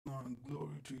and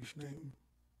glory to his name.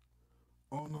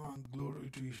 Honor and glory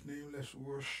to his name. Let's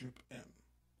worship him.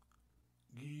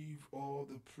 Give all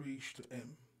the praise to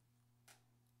him.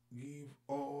 Give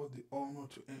all the honor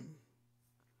to him.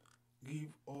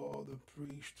 Give all the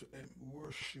praise to him.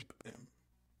 Worship him.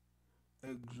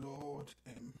 Exalt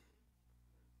him.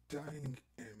 Thank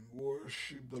him.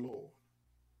 Worship the Lord.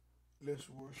 Let's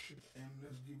worship him.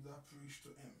 Let's give that praise to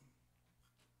him.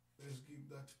 Let's give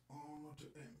that honor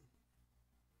to him.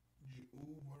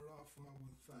 Jehovah Rapha,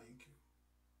 we thank you.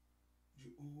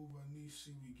 Jehovah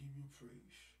Nisi, we give you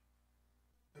praise.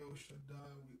 El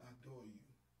Shaddai, we adore you.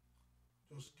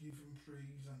 Just give him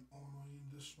praise and honor him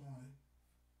this morning.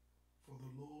 For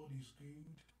the Lord is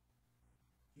good.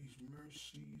 His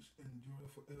mercies endure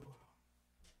forever.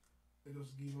 Let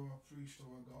us give our praise to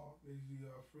our God. Let's give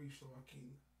our praise to our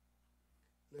King.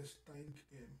 Let's thank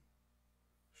him.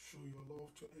 Show your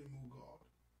love to him, O God.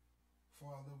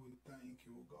 Father, we thank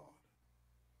you, O God.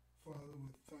 Father, we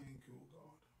thank you, O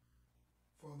God.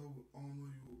 Father, we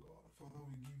honor you, O God. Father,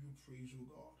 we give you praise, O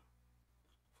God.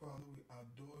 Father, we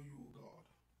adore you, O God.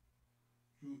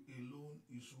 You alone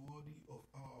is worthy of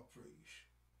our praise.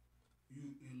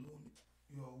 You alone,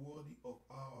 you are worthy of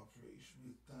our praise.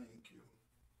 We thank you.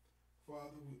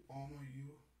 Father, we honor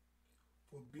you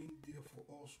for being there for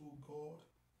us, O God.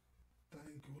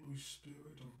 Thank you, Holy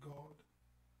Spirit of God,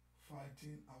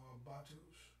 fighting our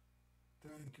battles.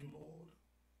 Thank you, Lord.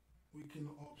 Waking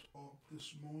us up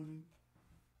this morning.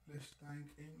 Let's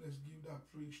thank him. Let's give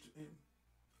that praise to him.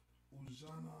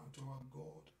 Hosanna to our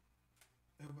God.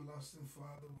 Everlasting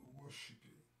Father, we worship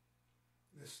you.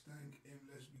 Let's thank him.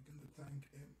 Let's begin to thank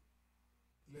him.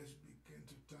 Let's begin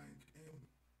to thank him.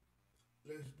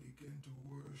 Let's begin to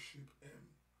worship him.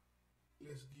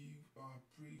 Let's give our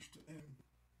praise to him.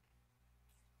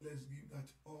 Let's give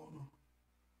that honor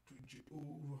to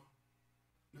Jehovah.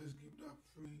 Let's give that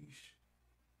praise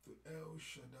to El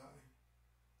Shaddai.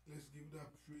 Let's give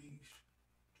that praise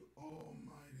to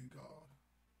Almighty God.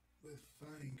 We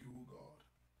thank you, O God.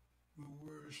 We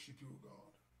worship you, O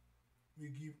God. We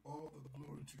give all the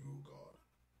glory to you, O God.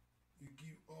 We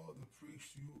give all the praise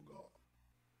to you, O God.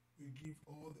 We give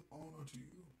all the honor to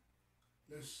you.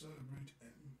 Let's celebrate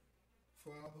him.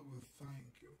 Father, we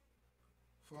thank you.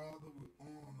 Father, we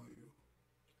honor you.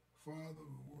 Father,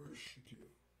 we worship you.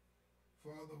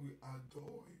 Father, we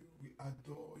adore you. We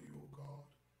adore you, O God.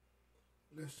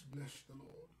 Let's bless the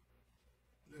Lord.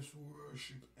 Let's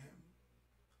worship him.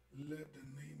 Let the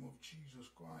name of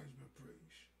Jesus Christ be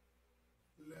praised.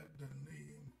 Let the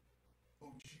name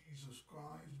of Jesus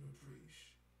Christ be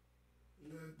praised.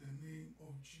 Let the name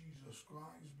of Jesus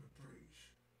Christ be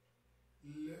praised.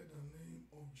 Let the name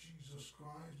of Jesus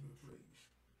Christ be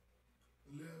praised.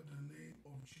 Let the name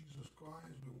of Jesus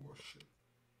Christ be worshipped.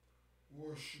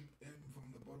 Worship him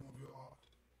from the bottom of your heart.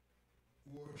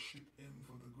 Worship him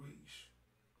for the grace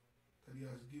that he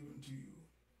has given to you.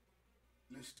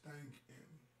 Let's thank him.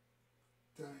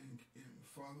 Thank him.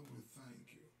 Father, we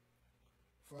thank you.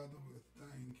 Father, we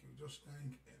thank you. Just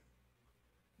thank him.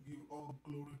 Give all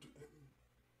glory to him.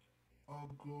 All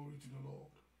glory to the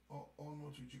Lord. All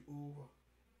honor to Jehovah.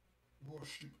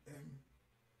 Worship him.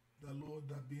 The Lord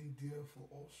that been there for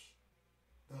us.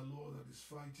 The Lord that is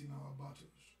fighting our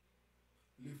battles.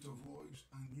 Lift a voice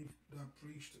and give that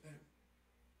praise to him.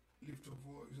 Lift a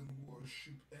voice and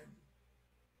worship him.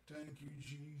 Thank you,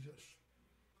 Jesus.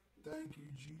 Thank you,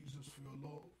 Jesus, for your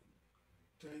love.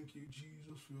 Thank you,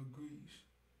 Jesus, for your grace.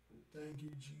 Thank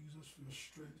you, Jesus, for your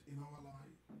strength in our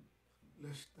life.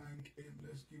 Let's thank him.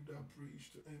 Let's give that praise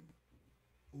to him.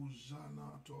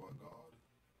 Hosanna to our God.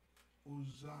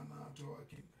 Hosanna to our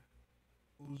King.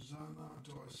 Hosanna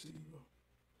to our Savior.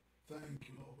 Thank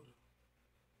you, Lord.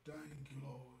 Thank you,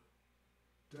 Lord.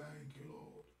 Thank you,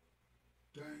 Lord.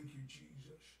 Thank you,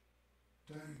 Jesus.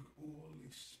 Thank Holy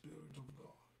Spirit of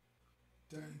God.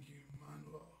 Thank you,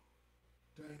 Emmanuel.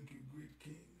 Thank you, great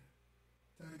King.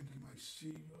 Thank you, my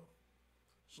Savior.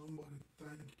 Somebody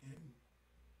thank him.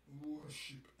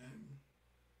 Worship him.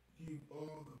 Give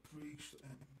all the praise to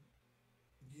him.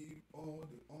 Give all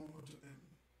the honor to him.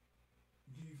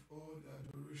 Give all the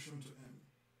adoration to him.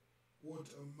 What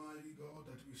a mighty God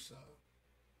that we serve.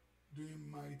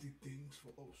 Doing mighty things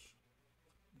for us.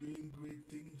 Doing great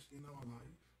things in our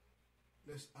life.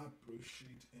 Let's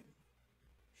appreciate him.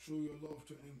 Show your love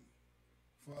to him.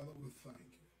 Father, we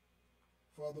thank you.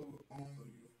 Father, we honor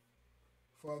you.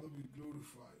 Father, we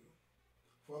glorify you.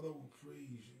 Father, we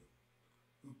praise you.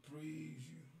 We praise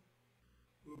you.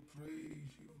 We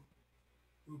praise you.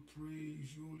 We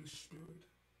praise you, Holy Spirit.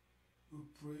 We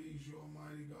praise you,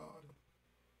 Almighty God.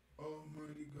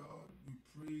 Almighty God, we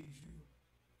praise you.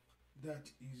 That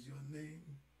is your name.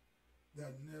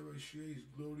 that never shares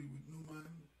glory with no man.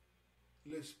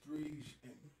 Let's praise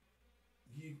him.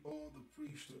 Give all the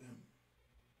praise to him.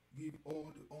 Give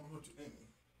all the honor to him.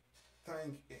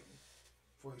 Thank him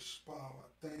for his power.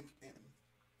 Thank him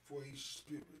for his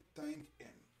spirit. Thank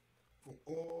him for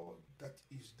all that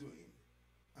he's doing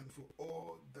and for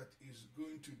all that he's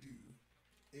going to do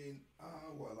in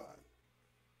our life.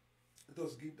 Let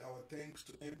us give our thanks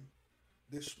to him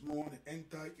this morning.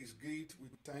 Enter his gate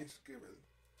with thanksgiving.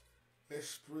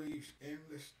 Let's praise him.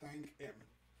 Let's thank him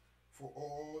for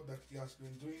all that he has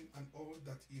been doing and all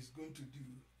that he is going to do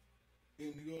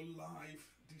in your life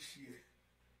this year.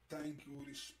 Thank you,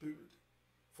 Holy Spirit.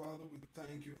 Father, we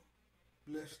thank you.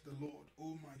 Bless the Lord,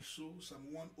 O my soul.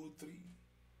 Psalm 103.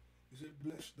 He said,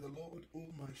 bless the Lord, O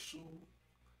my soul,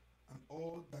 and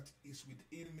all that is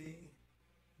within me.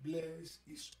 Bless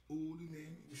his holy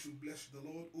name. You should bless the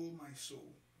Lord, O my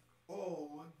soul.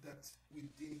 All that's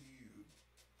within you.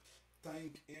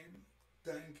 Thank him.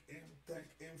 Thank him.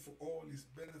 Thank him for all his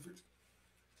benefits.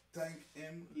 Thank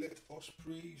him. Let us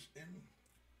praise him.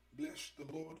 Bless the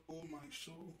Lord, O my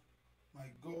soul. My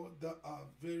God, thou art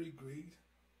very great.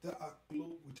 Thou art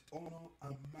clothed with honor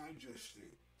and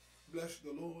majesty. Bless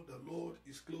the Lord. The Lord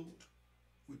is clothed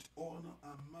with honor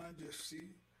and majesty.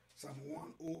 Psalm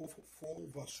 104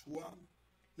 verse 1.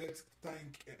 Let's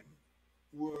thank him.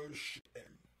 Worship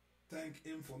him. Thank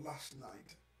him for last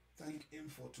night. Thank him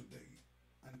for today.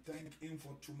 And thank him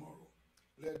for tomorrow.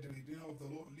 Let the redeemer of the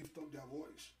Lord lift up their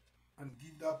voice and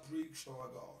give that praise to our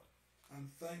God. And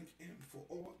thank him for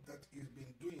all that he's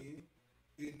been doing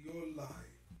in your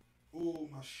life. Oh,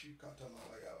 Mashikata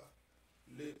Lalayaba.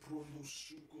 Lift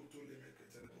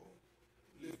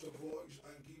a voice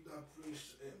and give that praise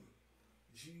to him.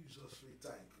 Jesus, we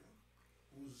thank you.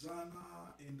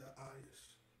 Hosanna in the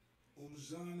highest.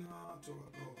 Hosanna to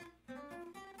our God.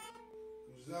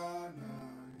 Hosanna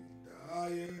in the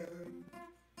highest.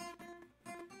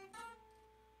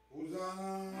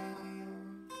 Hosanna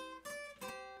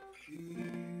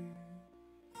in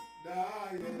the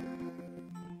highest.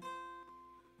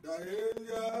 The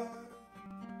angels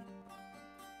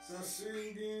are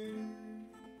singing.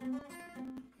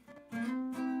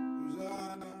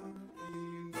 Hosanna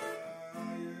in the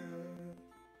highest.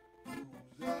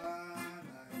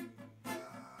 Hosanna in the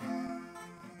highest.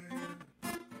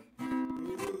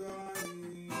 Hosanna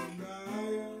in the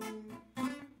highest.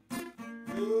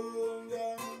 Angels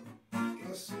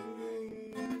are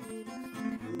singing.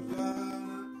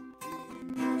 Hosanna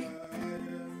in the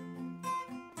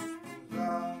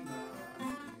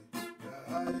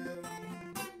highest.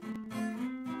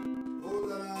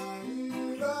 Hosanna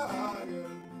in the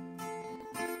highest.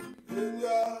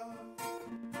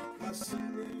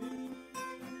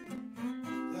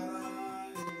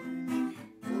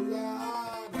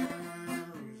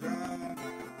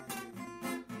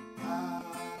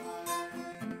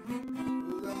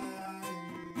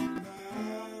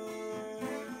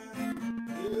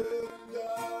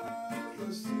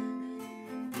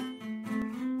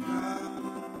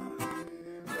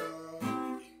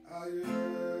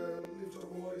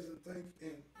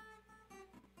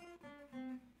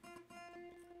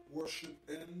 Worship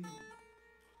him.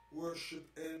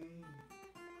 Worship him.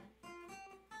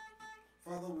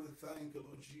 Father, we thank you,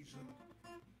 Lord Jesus.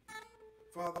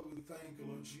 Father, we thank you,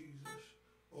 Lord Jesus.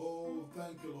 Oh,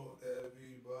 thank you, Lord.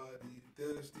 Everybody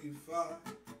testify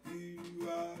you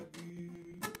are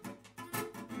good.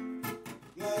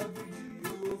 God be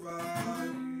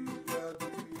Jehovah, you are good.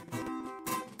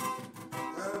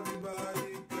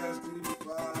 Everybody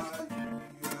testify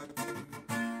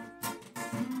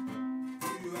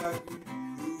you are good. You are good.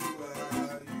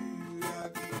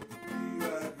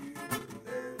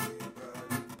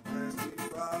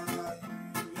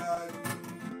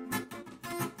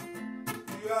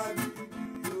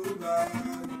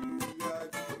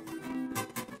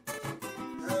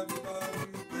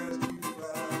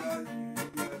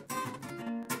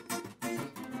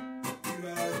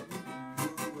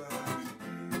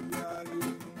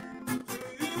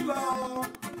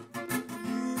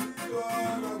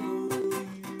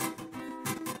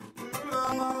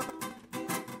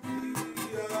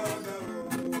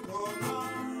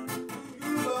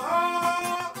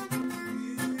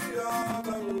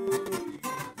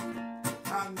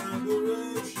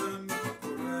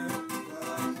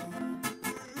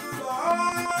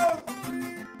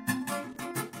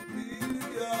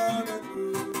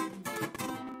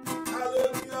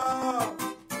 Hallelujah.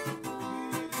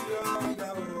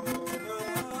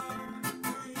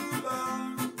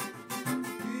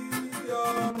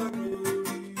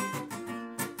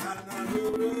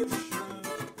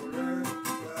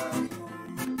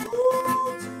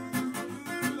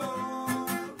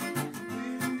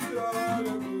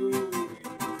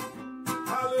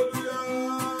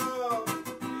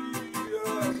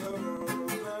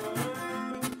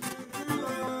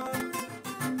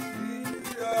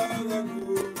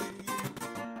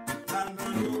 and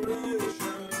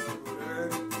adoration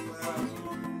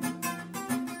forevermore.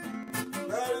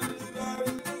 Verily,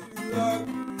 verily, you are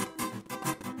good.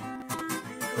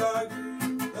 You are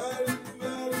good. Verily,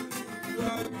 verily, you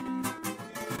are good.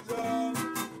 Jesus.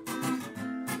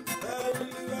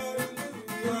 Verily, verily,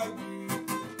 you are good.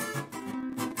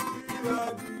 You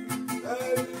are good.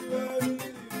 Verily, verily,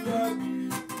 you are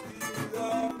good.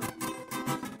 Jesus.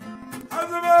 As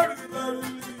a verily,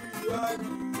 verily, you are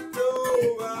good.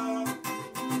 Jehovah.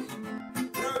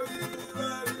 Verily,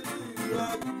 verily, you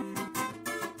are good.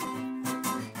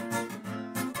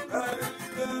 Verily,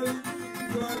 verily,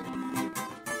 you are good.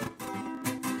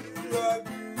 You are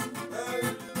good.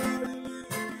 Verily, verily,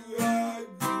 you are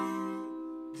good.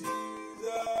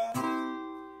 Jesus,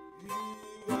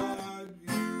 you are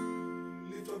good.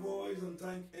 Lift your voice and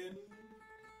thank Him.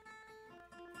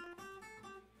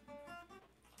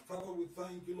 Father, we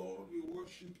thank you, Lord. We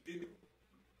worship you.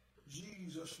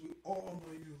 Jesus, we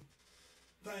honor you.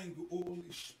 Thank you,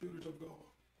 Holy Spirit of God.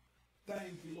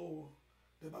 Thank you, Lord.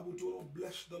 The Bible told us,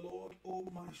 bless the Lord, O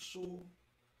my soul.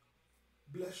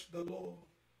 Bless the Lord,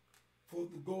 for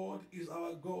God is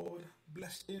our God.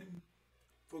 Bless Him,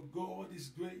 for God is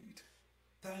great.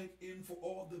 Thank Him for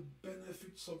all the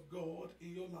benefits of God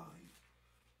in your life.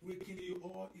 Waking you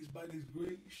up is by His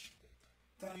grace.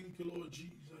 Thank you, Lord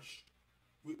Jesus.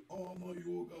 We honor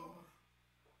you, O God.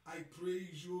 I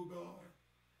praise you, O God.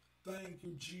 Thank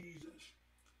you, Jesus.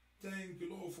 Thank you,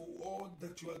 Lord, for all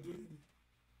that you are doing.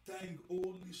 Thank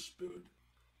Holy Spirit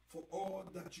for all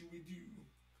that you will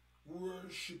do.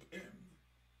 Worship Him.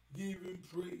 Give Him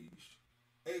praise.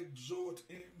 Exalt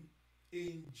Him.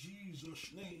 In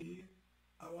Jesus' name,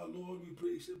 our Lord, we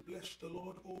pray. Say, bless the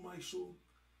Lord, O my soul,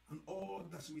 and all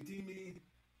that's within me.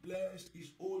 Bless His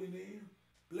holy name.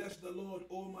 Bless the Lord,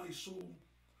 O my soul.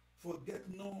 Forget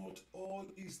not all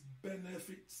His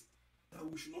benefits. That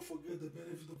we should not forget the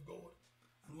benefit of God.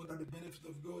 And what are the benefits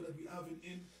of God that we have in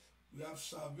Him? We have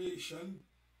salvation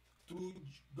through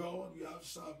God. We have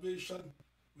salvation.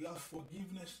 We have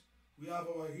forgiveness. We have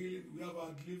our healing. We have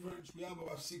our deliverance. We have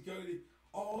our security.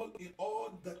 All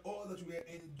that we are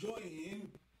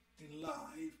enjoying in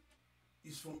life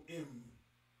is from Him.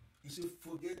 He said,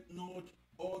 forget not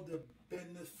all the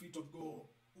benefit of God.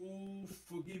 Who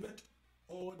forgiveth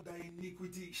all thy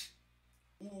iniquities?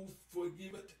 Who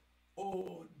forgiveth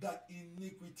all that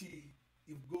iniquity?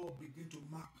 If God begin to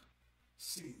mark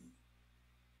sin,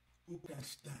 who can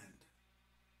stand?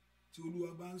 Tí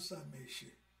Olúwa bá ń sàmì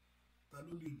ẹ̀ṣẹ̀, ta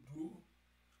ló lè dúró?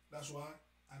 That's why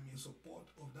I'm in support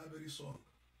of that very song.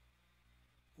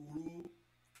 Kò ro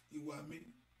ìwà mi,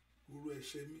 kò ro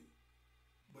ẹ̀ṣẹ̀ mi,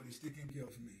 but He's taking care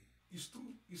of me. It's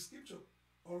true. It's scripture.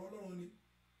 Ọ̀rọ̀ Ọlọ́run ni.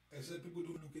 Except people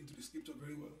don't look into the scripture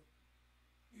very well.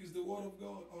 It's the word of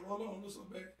God. Ọ̀rọ̀ Ọlọ́run ló sọ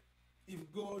bẹ́ẹ̀.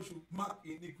 If God should mark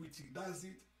iniquity, that's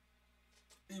it.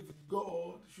 If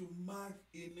God should mark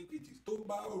iniquities, tó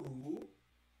bá rò ó,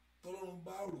 tọ́lọ́run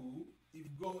bá rò ó, if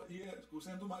God, yes, kò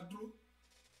sẹ́ni tó máa dúró.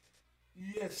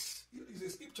 Yes, it's a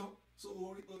scripture.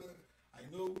 So I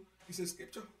know it's a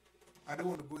scripture. I don't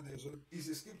want to go there. So it's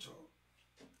a scripture.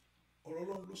 Ọ̀rọ̀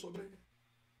Ọlọ́run ló sọ bẹ́ẹ̀.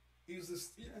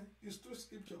 It's true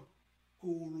scripture. Kò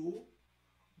rò ó,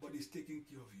 but He's taking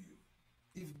care of you.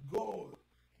 If God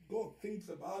thinks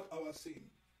about our sin,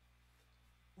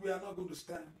 we are not going to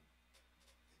stand.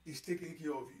 He's taking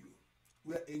care of you.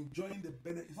 We are enjoying the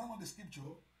benefit. Is that not the scripture?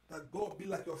 That God be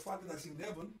like your Father that's in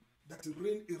heaven, that He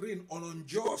reign on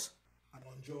unjust and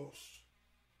unjust.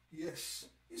 Yes,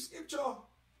 it's scripture.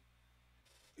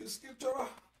 It's scriptural.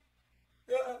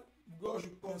 Yeah, God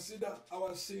should consider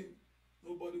our sin.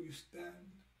 Nobody will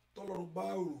stand. Tọ́lọ́run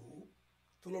bá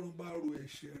rò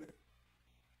ẹ̀ṣẹ̀ rẹ̀.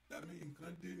 That means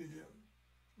nǹkan dé nìyẹn.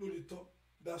 Lóòótọ́,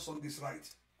 that song is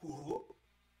right. Kò rò.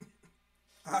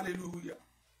 Hallelujah.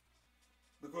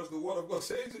 Because the word of God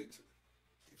says it.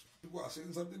 If people are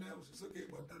saying something else, it's okay,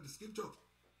 but that's the scripture.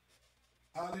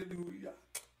 Hallelujah.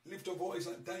 Lift your voice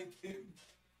and thank Him.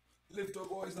 Lift your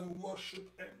voice and worship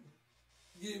Him.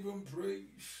 Give Him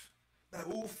praise. That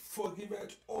who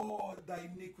forgiveth all thy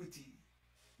iniquity,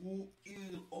 who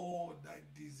heal all thy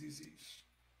diseases.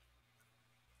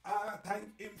 I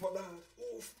thank Him for that.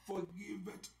 Who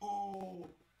forgiveth all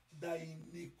thy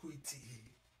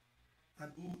iniquity,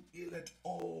 and who healeth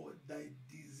all thy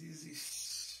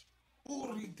diseases,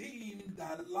 who redeemed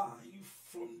thy life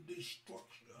from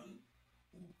destruction,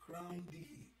 who crowned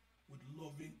thee with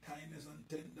loving kindness and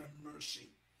tender mercy.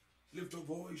 Lift your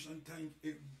voice and thank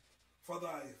Him. Father,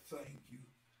 I thank you.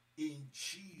 In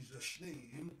Jesus'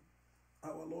 name,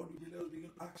 our Lord, let's begin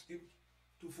to ask Him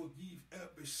to forgive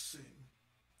every sin.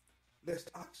 Let's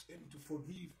ask Him to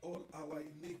forgive all our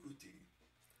iniquity.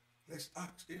 Let's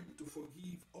ask him to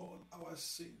forgive all our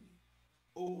sin.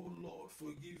 Oh Lord,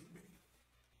 forgive me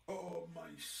all my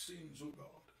sins, oh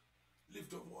God.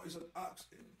 Lift your voice and ask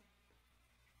him,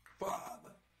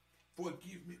 Father,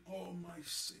 forgive me all my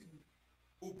sin.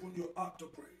 Open your heart to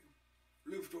pray.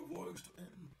 Lift your voice to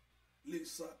him.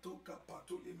 Lesato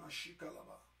kapatuli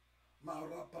mashikalaba.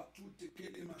 Marapatu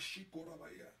tekele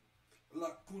mashikorabaya. La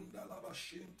kunda laba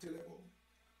shentelebo.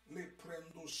 Le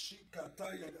prendo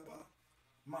sikataya gaba.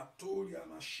 Matoria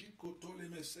mashiko tole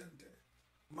mesente.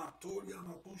 Matoria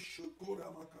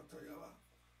mapushokora makatayaba.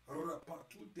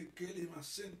 Rapatu tekele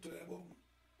masentelebo.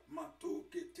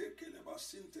 Matoke tekele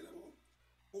masentelebo.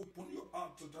 Open your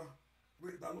heart to the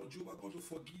pray that Lord, you are going to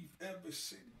forgive every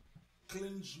sin.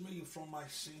 Cleanse me from my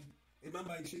sin.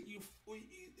 Remember, he said, if we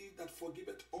eat that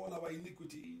forgiveth all our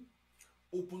iniquity,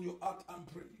 open your heart and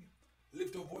pray.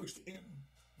 Lift your voice to him.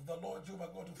 The Lord, you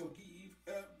are going to forgive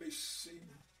every sin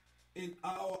in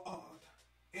our heart.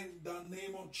 In the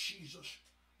name of Jesus.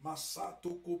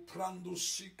 Masato ko prando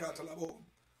sikatalabo.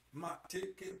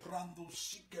 Mateke prando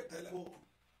siketelebo.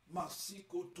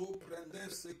 Masiko to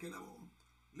prendese kelebo.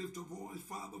 Lift your voice,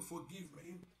 Father, forgive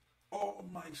me all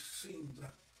my sins.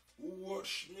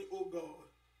 Wash me, O God.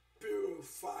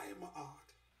 Purify my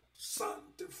heart.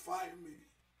 Sanctify me.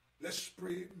 Let's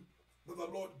pray that the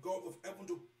Lord God of heaven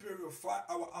to purify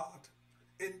our heart.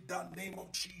 In the name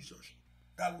of Jesus.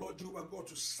 That Lord, you are going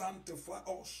to sanctify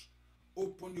us.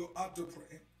 Open your heart to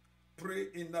pray. Pray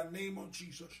in the name of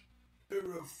Jesus.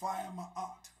 Purify my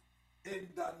heart.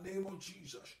 In the name of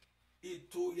Jesus.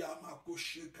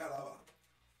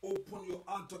 Open your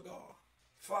heart to God.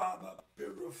 Father,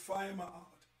 purify my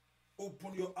heart.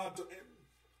 Open your heart to him.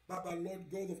 That the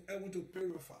Lord God of heaven to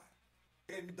purify.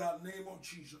 In the name of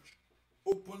Jesus.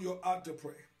 Open your heart to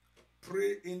pray.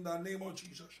 Pray in the name of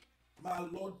Jesus. My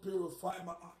Lord, purify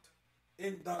my heart.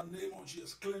 In the name of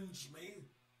Jesus, cleanse me.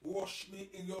 Wash me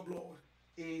in your blood.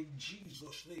 In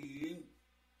Jesus' name,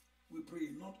 we pray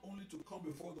not only to come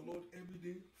before the Lord every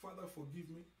day. Father, forgive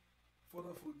me.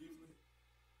 Father, forgive me.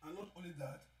 And not only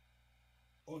that,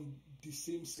 on the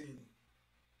same sin.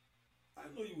 I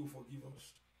know you will forgive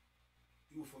us.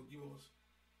 You will forgive us.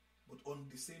 But on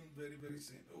the same very, very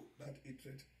sin. Oh, that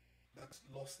hatred, that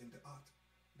lost in the heart.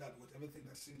 That whatever thing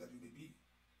that sin that you may be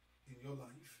in your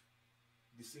life,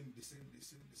 the same is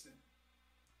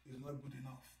not good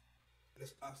enough.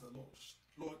 Let's ask the Lord.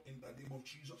 Lord, in the name of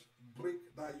Jesus,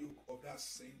 break that yoke of that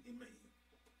sin in me.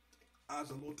 Ask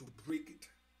the Lord to break it.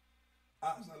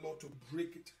 Ask the Lord to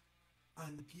break it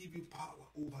and give you power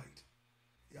over it.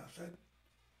 He has said,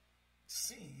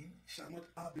 sin shall not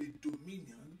have a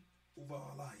dominion over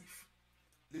our life.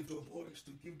 Lift your voice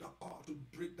to give the power to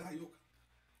break that yoke.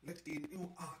 Let a new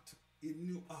heart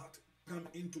come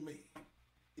into me.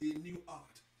 A new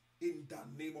heart in the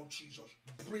name of Jesus.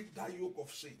 Break that yoke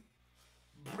of sin.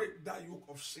 Break that yoke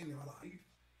of sin in my life.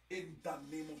 In the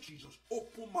name of Jesus.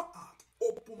 Open my heart.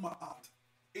 Open my heart.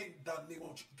 In the name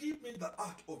of Jesus. Give me the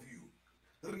heart of you.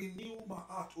 Renew my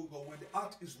heart, oh God. When the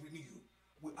heart is renewed,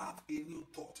 we have a new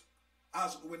thought.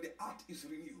 As when the heart is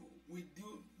renewed, we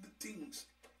do the things.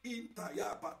 We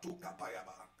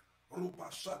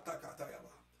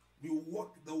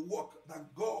walk the walk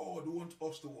that God wants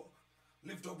us to walk.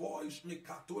 Lift your voice. Lift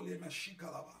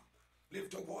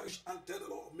your voice and tell the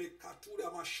Lord.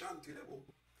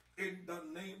 In the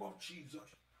name of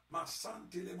Jesus.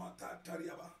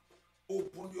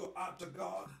 Open your heart to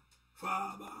God.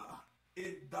 Father,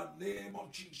 in the name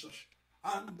of Jesus.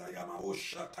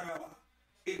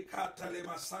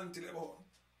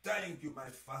 Thank you, my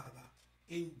Father.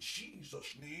 In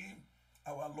Jesus' name,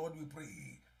 our Lord, we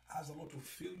pray. Ask the Lord to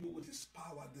fill you with his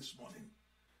power this morning.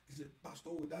 He said,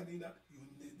 Pastor, would I need that? You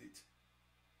need it.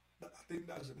 But I think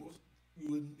that's the most,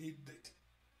 you will need it.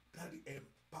 Daddy,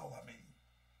 empower me.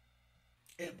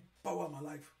 Empower my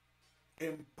life.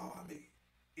 Empower me.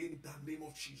 In the name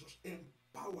of Jesus.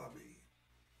 Empower me.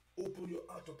 Open your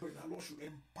heart to pray. The Lord should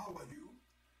empower you.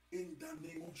 In the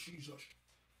name of Jesus.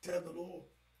 Tell the Lord.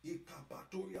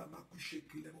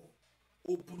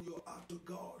 Open your heart to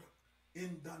God.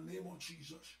 In the name of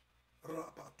Jesus.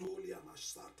 Ask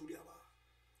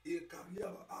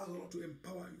the Lord to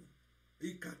empower you.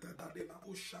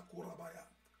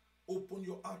 Open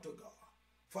your heart to God.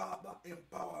 Father,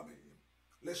 empower me.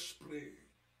 Let's pray.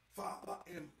 Father,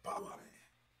 empower me.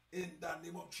 In the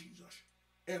name of Jesus.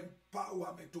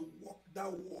 Empower me to walk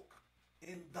that walk.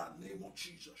 In the name of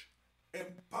Jesus.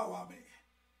 Empower me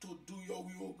to do your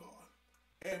will, God.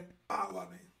 Empower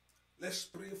me. Let's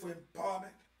pray for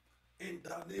empowerment. In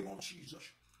the name of Jesus.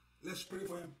 Let's pray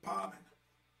for empowerment.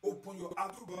 Open your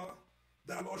heart to God.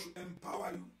 The Lord should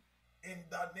empower you. In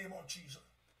the name of Jesus.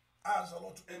 Ask the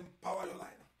Lord to empower your life.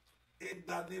 In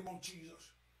the name of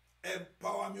Jesus.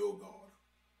 Empower me, O God.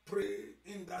 Pray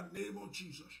in the name of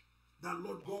Jesus. The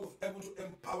Lord God of heaven to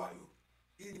empower you.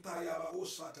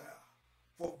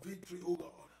 For victory, O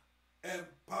God.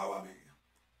 Empower me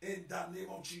in the name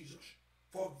of Jesus.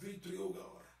 For victory, O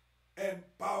God.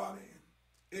 Empower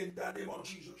me in the name of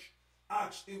Jesus.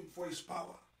 Ask Him for His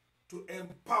power to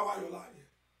empower your life.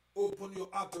 Open your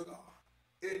heart to God.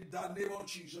 In the name of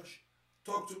Jesus.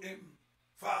 Talk to Him.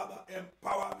 Father,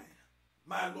 empower me.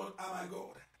 My Lord and my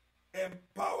God.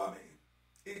 Empower me.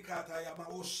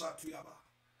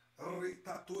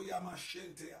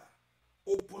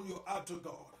 Open your heart to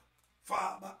God.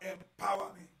 Father,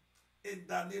 empower me. In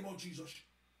the name of Jesus.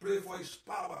 Pray for His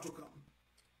power to come.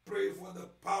 Pray for the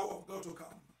power of God to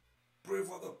come. Pray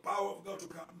for the power of God to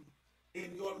come.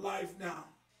 In your life now.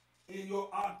 In your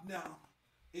heart now.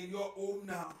 In your home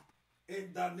now.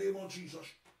 In the name of Jesus.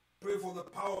 Pray for the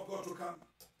power of God to come.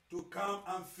 To come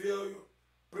and fill you.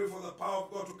 Pray for the power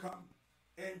of God to come.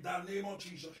 In the name of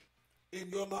Jesus. In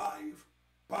your life.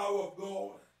 Power of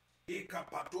God.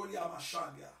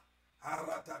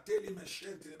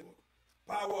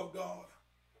 Power of God.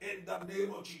 In the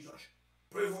name of Jesus.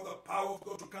 Pray for the power of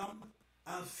God to come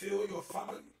and fill your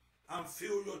family and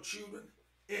fill your children.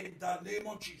 In the name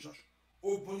of Jesus.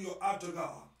 Open your heart to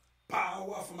God.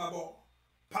 Power from above.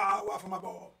 Power from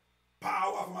above.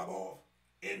 Power from above.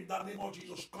 In the name of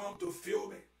Jesus. Come to fill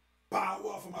me.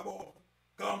 Power from above.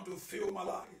 Come to fill my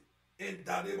life. In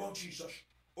the name of Jesus.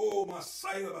 Oh,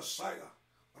 Messiah, Messiah.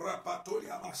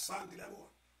 Rapatolia Masandilabo.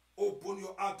 Open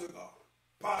your heart to God.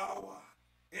 Power.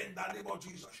 In the name of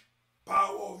Jesus.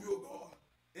 Power of you, God.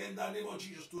 In the name of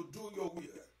Jesus. To do your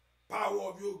will. Power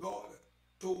of you, God.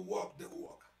 To walk the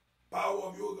walk. Power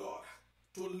of you, God.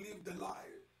 To live the life.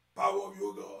 Power of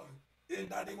you, God. In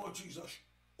the name of Jesus.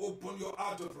 Open your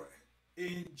heart to pray.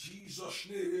 In Jesus'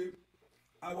 name.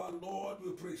 Our Lord,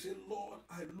 we pray. Say, Lord,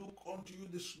 I look unto you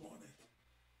this morning.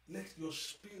 Let your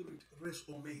spirit rest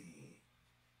on me.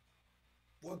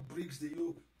 What breaks the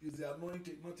yoke is the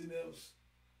anointing, nothing else.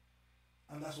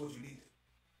 And that's what you need.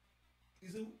 You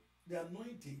see, the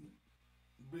anointing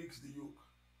breaks the yoke.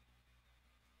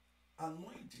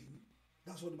 Anointing,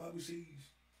 that's what the Bible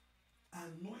says.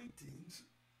 Anointings,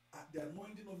 the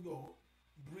anointing of God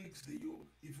breaks the yoke.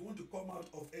 If you want to come out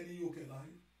of any yoke in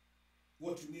life,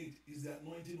 what you need is the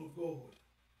anointing of God.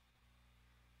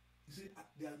 You see,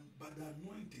 by the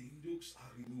anointing, yokes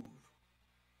are removed.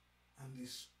 And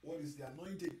what is the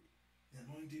anointing? The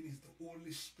anointing is the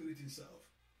Holy Spirit Himself.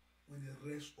 When it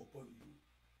rests upon you,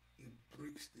 it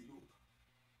breaks the yoke.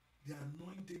 The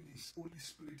anointing is Holy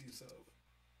Spirit Himself.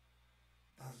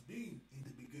 It has been in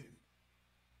the beginning.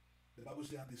 The Bible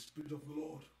says, the Spirit of the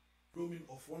Lord roaming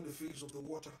upon the face of the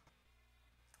water.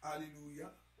 Hallelujah.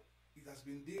 It has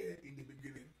been there in the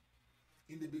beginning.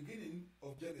 In the beginning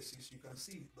of Genesis, you can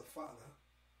see the Father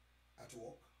at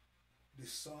work, the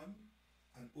Son,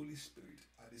 and Holy Spirit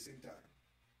at the same time.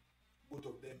 Both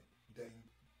of them, then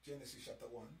Genesis chapter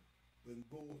 1, when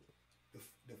both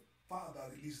the Father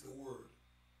released the word,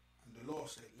 and the Lord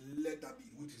said, let that be,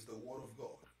 which is the word of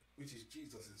God, which is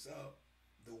Jesus Himself,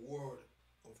 the word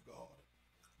of God.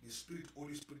 The Spirit,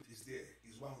 Holy Spirit is there,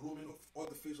 is one roaming of all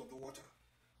the face of the water.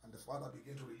 And the Father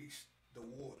began to release the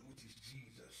word, which is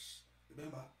Jesus.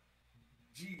 Remember,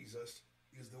 Jesus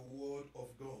is the word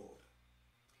of God.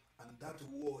 And that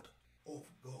word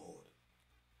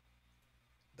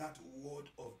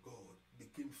of God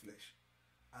became flesh.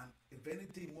 And if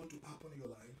anything want to happen in your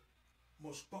life,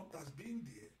 must come, that's been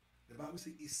there. The Bible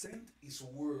says He sent His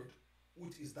word,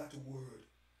 which is that word,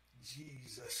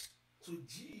 Jesus. So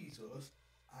Jesus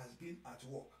has been at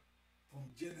work from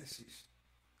Genesis.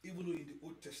 Even though in the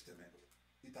Old Testament,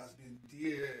 it has been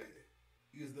there.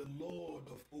 He is the Lord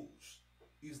of hosts.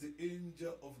 He is the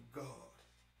angel of God.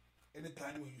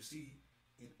 Anytime when you see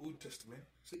in Old Testament,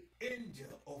 say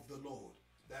angel of the Lord.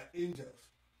 They are angels.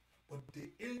 But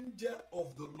the angel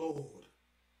of the Lord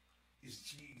is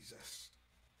Jesus.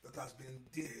 That has been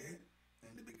there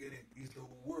in the beginning. Is the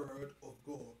word of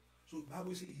God. So the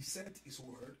Bible says He sent His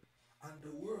word, and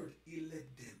the word He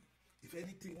led them. If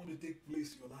anything want to take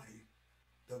place in your life,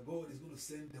 the God is going to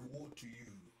send the word to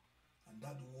you. And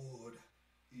that word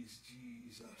is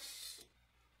Jesus.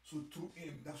 So through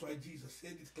Him, that's why Jesus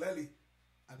said it clearly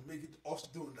and make it us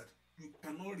known that you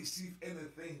cannot receive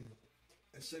anything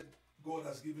except God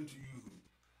has given to you.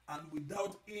 And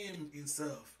without Him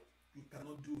Himself, you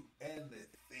cannot do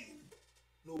anything.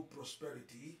 No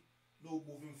prosperity, no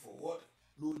moving forward,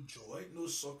 no joy, no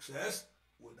success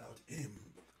without Him.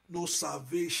 No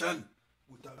salvation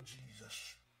without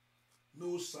Jesus.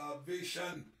 No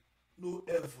salvation, no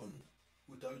heaven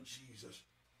without Jesus.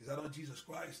 Is that not Jesus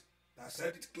Christ that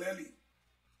said it clearly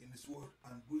in his word?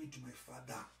 I'm going to my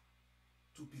Father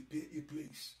to prepare a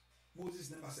place. Moses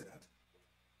never said that.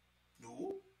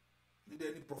 No, neither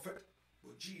any prophet,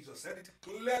 but Jesus said it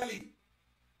clearly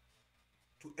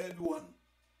to everyone.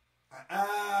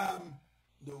 I am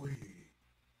the way.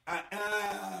 I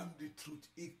am the truth.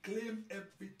 He claimed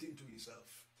everything to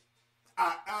himself.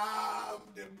 I am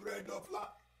the bread of life.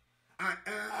 I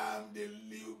am the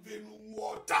living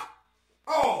water.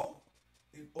 All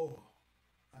in all.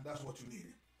 And that's what you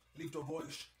need. Lift your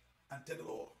voice and tell the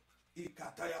Lord,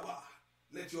 Ikatayaba,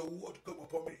 let your word come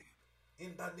upon me.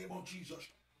 In the name of Jesus,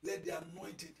 let the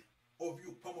anointing of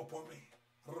you come upon me.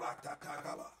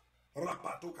 Ratakakaba,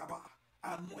 rapatukaba,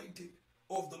 anointing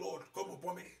of the Lord come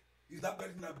upon me. Is that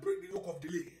person that break the yoke of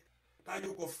delay, that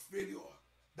yoke of failure,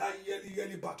 that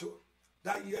yearly battle,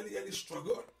 that yearly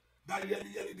struggle, that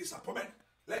yearly disappointment.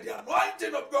 Let the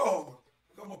anointing of God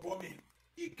come upon me.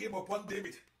 He came upon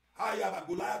David.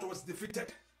 Goliath was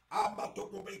defeated.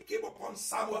 He came upon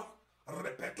Samuel.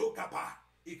 Repetokapa.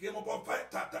 He came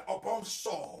upon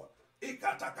Saul.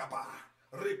 Ikatakapa.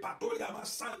 Repatoyama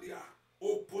Sandia.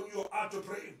 Open your heart to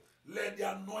pray. Let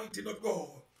the anointing of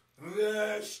God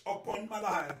rest upon my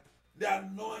life. The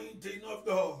anointing of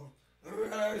God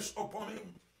rest upon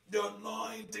him. The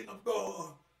anointing of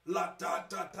God. La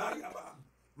tata tayaba.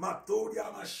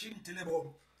 Matoria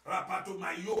mashintilebo. Rapato,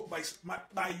 my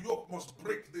yoke must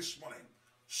break this morning.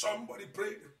 Somebody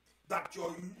pray that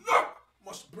your yoke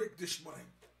must break this morning.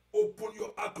 Open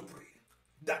your heart to pray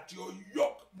that your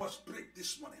yoke must break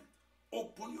this morning.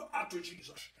 Open your heart to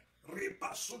Jesus.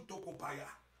 Repasuto kopaya.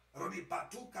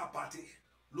 Ripatu kapati.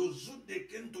 Lozunde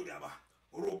kenturiaba.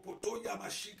 Ropoto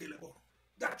yamashikelebo.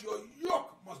 That your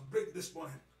yoke must break this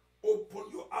morning.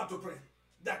 Open your heart to pray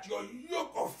that your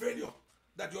yoke of failure,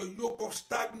 that your yoke of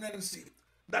stagnancy,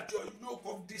 that your yoke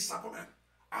of disappointment,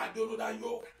 I don't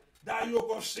know that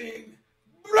yoke of sin,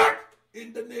 break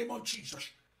in the name of Jesus.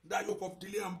 That yoke of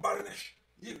delay and barrenness,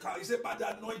 he said by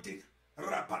the anointing,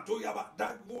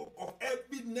 that yoke of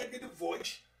every negative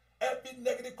voice, every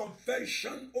negative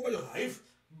confession over your life,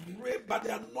 break by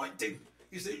the anointing.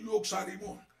 He said, yokes are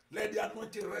removed. Let the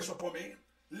anointing rest upon me.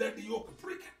 Let the yoke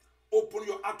break. Open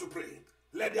your heart to pray.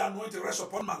 Let the anointing rest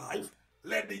upon my life.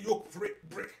 Let the yoke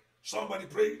break. Somebody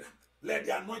pray. Let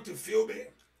the anointing fill me.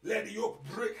 Let the yoke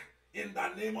break in the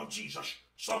name of Jesus.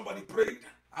 Somebody prayed.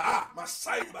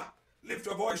 Messiah. Lift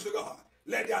your voice to God.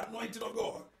 Let the anointing of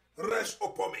God rest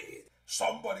upon me.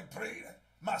 Somebody prayed.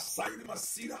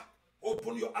 Messiah.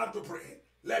 Open your heart to pray.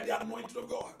 Let the anointing of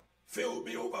God fill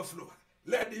me overflow.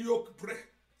 Let the yoke break.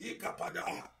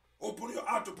 Open your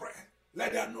heart to pray.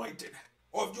 Let the anointing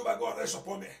of Jehovah God rest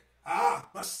upon me.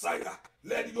 Messiah,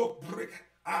 let the yoke break.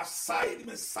 Aside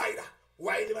Messiah,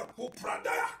 let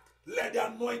the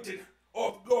anointing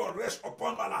of God rest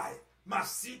upon my life.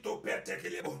 Masito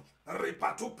petekelebo,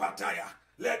 ripatu pataya.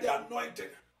 Let the anointing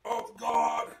of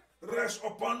God rest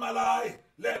upon my life.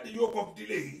 Let the yoke of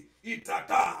delay,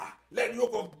 itata, let the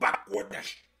yoke of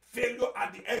backwardness, failure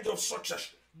at the edge of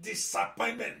success,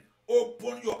 disappointment,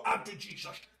 open your heart to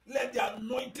Jesus. Let the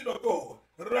anointing of God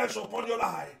rest upon your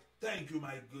life. Thank you,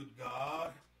 my good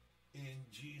God. In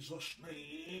Jesus'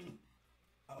 name,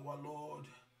 our Lord,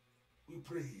 we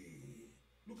pray.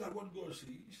 Look at what God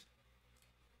says.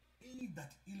 He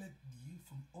that healeth thee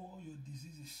from all your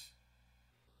diseases.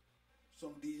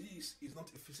 Some disease is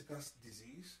not a physical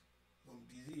disease. Some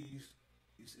disease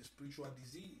is a spiritual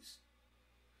disease.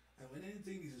 And when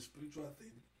anything is a spiritual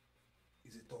thing,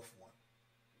 it's a tough one.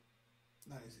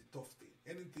 Now it's a tough thing.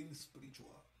 Anything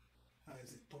spiritual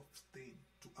is a tough thing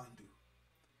to undo.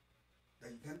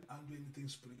 That you can't undo anything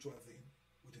spiritual thing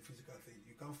with a physical thing.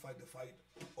 You can't fight the fight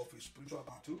of a spiritual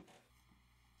battle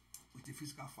with a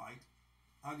physical fight.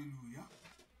 Hallelujah.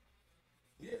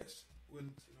 Yes.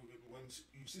 When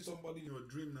you see somebody in your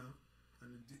dream now,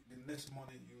 and the next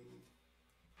morning you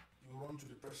run to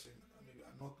the person and maybe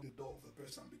knock the door of the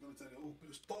person, they're going to tell you, oh,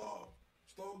 please stop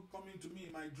coming to me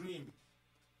in my dream.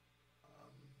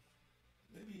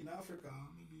 Maybe in Africa,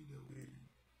 maybe the way,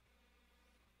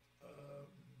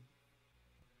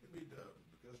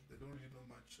 because they don't really know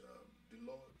much the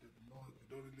law, they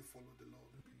don't really follow the law.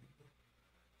 Maybe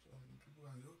some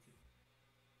people are okay,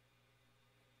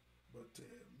 but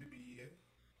maybe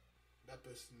that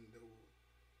person, they will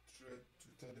try to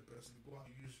tell the person, go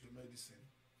and use your medicine.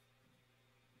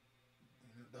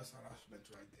 That's harassment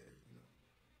right there.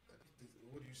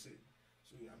 What do you say?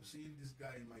 So I'm seeing this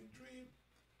guy in my dream.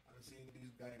 I'm seeing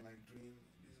this guy in my dream.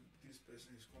 This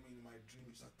person is coming in my dream.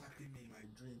 He's attacking me in my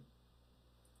dream.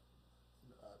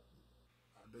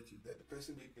 I bet you that the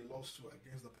person make a lawsuit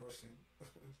against the person.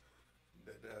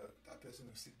 that person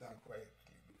will sit down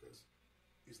quietly because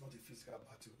it's not a physical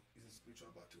battle, it's a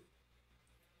spiritual battle.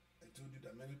 I told you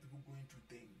that many people going through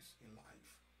things in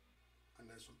life, and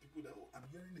there's some people that, oh, I'm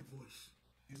hearing a voice.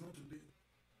 It's not today.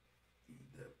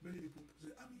 Many people say,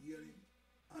 I'm hearing,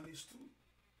 and it's true.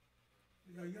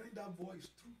 They are hearing that voice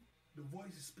true. The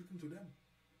voice is speaking to them.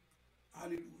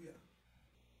 Hallelujah.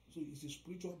 So it's a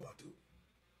spiritual battle,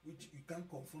 which you can't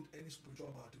confront any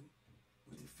spiritual battle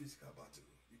with a physical battle.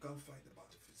 You can't fight the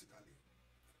battle physically.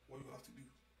 What you have to do,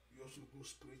 you also go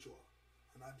spiritual.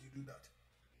 And how do you do that?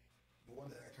 The one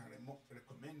that I can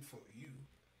recommend for you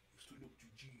is to look to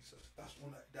Jesus. That's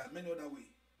one. There are many other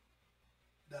ways.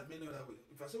 There are many other ways.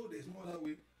 If I say, oh, there's no other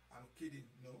way, I'm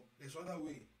kidding. No, there's other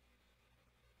way.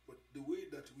 But the way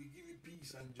that will give you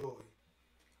peace and joy,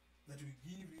 that will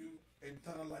give you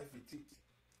eternal life with it,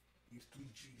 is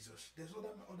through Jesus. There's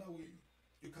other way.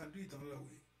 You can do it another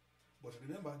way. But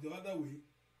remember, the other way,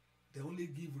 they only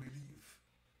give relief.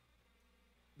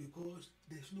 Because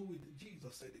there's no way that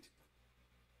Jesus said it.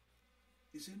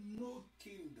 He said, no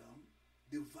kingdom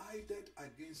divided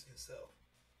against itself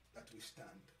that will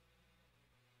stand.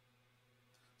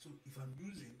 So if I'm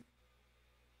using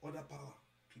other power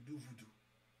to do voodoo,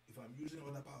 if I'm using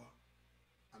other power,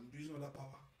 I'm using other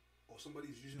power, or somebody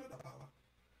is using other power,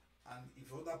 and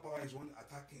if other power is one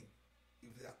attacking,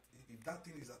 if that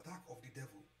thing is attack of the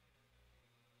devil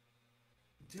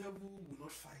will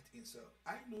not fight himself.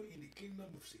 I know in the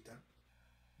kingdom of Satan,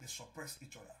 they suppress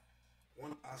each other.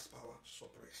 One has power,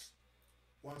 suppress.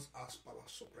 One has power,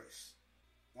 suppress.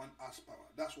 One has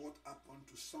power. That's what happened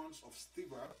to sons of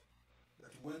Sceva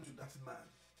that went to that man.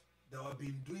 They have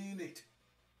been doing it.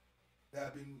 They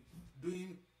have been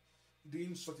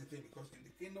doing such a thing because in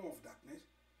the kingdom of darkness,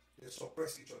 they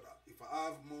suppress each other. If I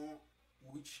have more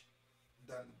witch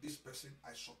than this person,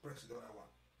 I suppress the other one.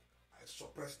 I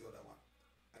suppress the other one.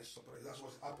 I suppress. That's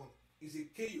what's happened. It's a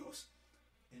chaos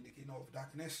in the kingdom of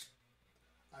darkness.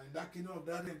 And in that kingdom of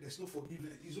darkness, there's no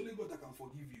forgiveness. It's only God that can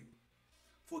forgive you.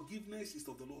 Forgiveness is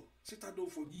of the Lord. Satan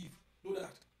don't forgive. Know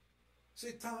that.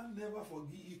 Satan never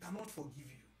forgive. He cannot forgive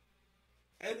you.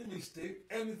 Any mistake,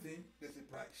 anything, there's a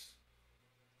price.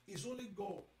 It's only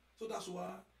God. So that's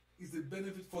why it's the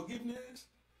benefit. Forgiveness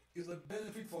is a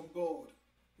benefit from God,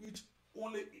 which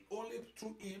only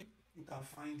through Him you can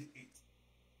find it.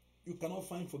 You cannot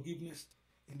find forgiveness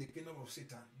in the kingdom of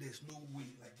Satan. There's no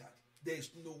way like that.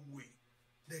 There's no way.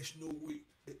 There's no way.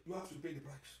 You have to pay the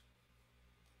price.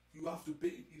 You have to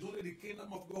pay. It's only the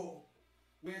kingdom of God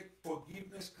where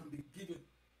forgiveness can be given.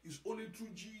 It's only through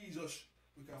Jesus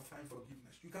we can find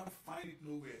forgiveness. You can't find it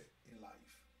nowhere in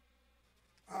life.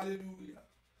 Hallelujah.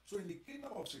 So in the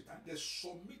kingdom of Satan,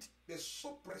 they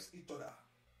suppress each other.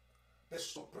 They're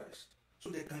suppressed so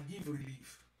they can give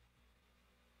relief.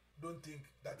 Don't think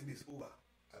that it is over.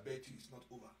 I bet you it's not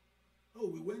over. No,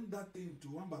 we went that thing to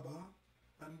one Baba,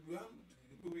 and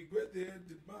we went there,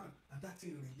 the man, and that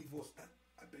thing relieved us.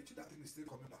 I bet you that thing is still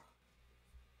coming back.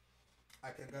 I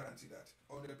can guarantee that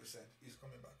 100% is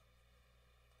coming back.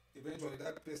 Eventually,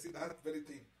 that person, that very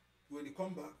thing, when they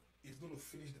come back, it's going to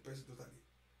finish the person totally.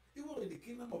 Even in the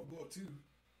kingdom of God too.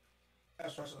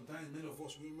 That's why sometimes many of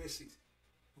us we miss it.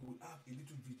 We will have a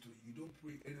little victory. You don't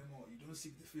pray anymore. You don't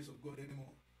seek the face of God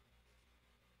anymore.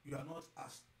 You are not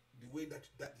as the way that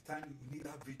the time you need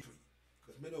that victory.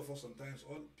 Because many of us sometimes,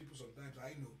 all people sometimes,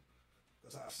 I know,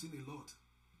 because I've seen a lot.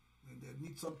 When they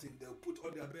need something, they'll put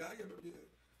on their bed,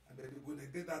 and then when they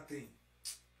get that thing,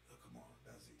 oh, come on,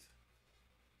 that's it.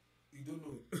 You don't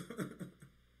know it.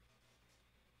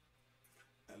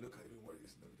 And look at even what it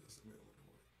is. People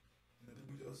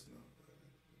just,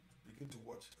 begin to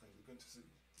watch and begin to see.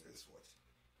 Let's watch.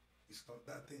 It's not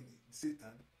that thing.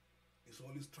 Satan is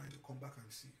always trying to come back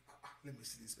and see. Let me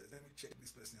see this person. Let me check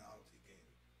this person out again.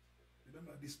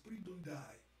 Remember, the spirit don't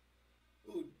die.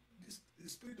 Oh, the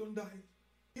spirit don't die.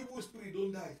 Evil spirit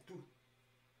don't die too.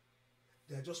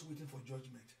 They are just waiting for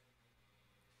judgment.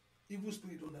 Evil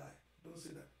spirit don't die. Don't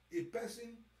say that. A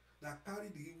person that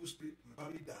carries the evil spirit will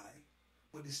probably die,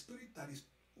 but the spirit that is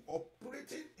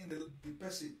operating in the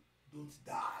person don't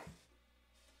die.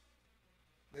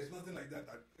 There's nothing like that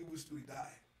evil spirit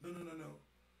die. No.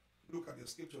 Look at the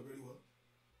scripture very well.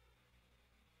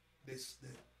 There's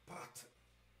the pattern.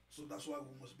 So that's why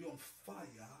we must be on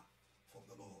fire for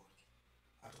the Lord.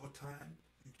 At all time,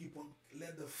 you keep on,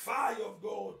 let the fire of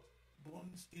God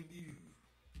burn in you.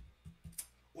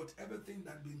 Whatever thing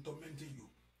that been tormenting you,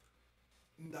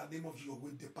 in the name of Jesus,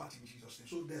 will depart in Jesus' name.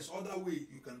 So there's other way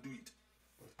you can do it.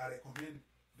 But I recommend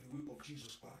the way of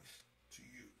Jesus Christ to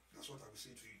you. That's what I will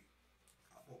say to you.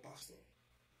 Oh, Pastor,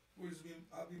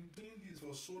 I've been doing this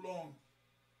for so long.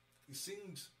 He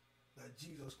sings that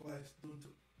Jesus Christ don't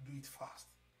do it fast.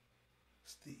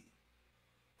 Stay.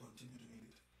 Continue doing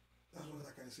it. That's what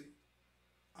I can say.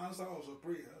 Answer of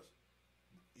prayers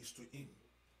is to him.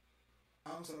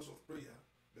 Answers of prayer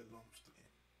belongs to him.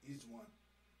 He's the one.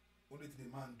 Only thing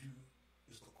the man do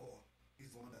is to call.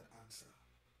 He's the one that answer.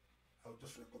 I would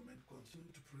just recommend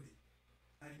continue to pray.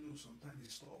 I know sometimes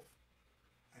it's tough.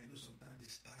 I know sometimes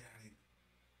it's tiring.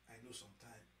 I know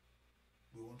sometimes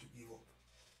we want to give up.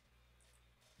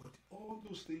 But all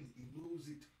those things, he knows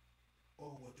it,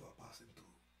 all what you are passing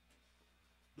through.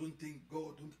 Don't think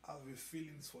God don't have a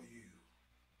feelings for you.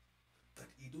 That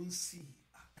he don't see.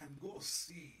 Can God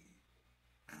see?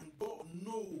 Can God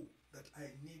know that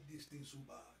I need this thing so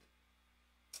bad?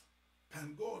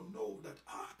 Can God know that,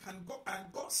 can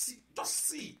God see, just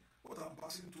see what I'm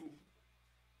passing through?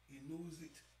 He knows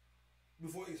it.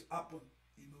 Before it's happened,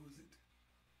 he knows it.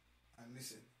 And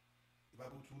listen, the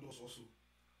Bible told us also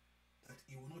that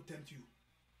he will not tempt you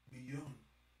beyond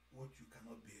what you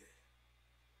cannot bear.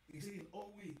 He said in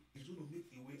all way, he's going to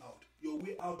make a way out. Your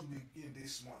way out will begin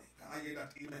this morning. Can I hear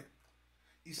that? Amen.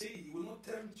 He said he will not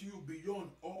tempt you beyond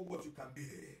all what you can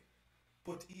bear.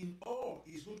 But in all,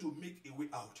 he's going to make a way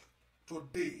out.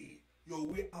 Today, your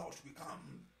way out will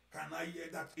come. Can I hear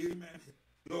that? Amen.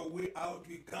 Your way out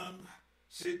will come.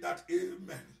 Say that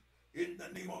amen. In the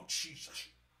name of Jesus.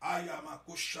 I am a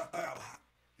kushatayaba.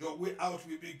 Your way out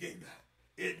will begin.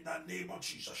 In the name of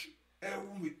Jesus.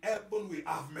 Heaven will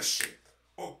have mercy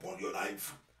upon your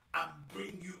life and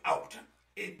bring you out.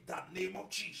 In the name of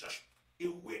Jesus. A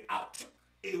way out.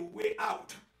 A way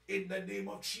out. In the name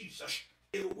of Jesus.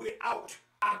 A way out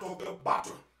of your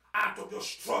battle. Out of your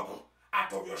struggle.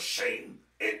 Out of your shame.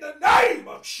 In the name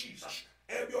of Jesus.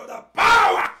 Every other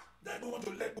power that don't want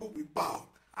to let go, we bow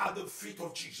at the feet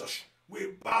of Jesus.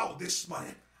 We bow this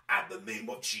morning at the name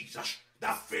of Jesus.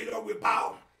 That failure we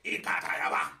bow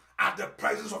at the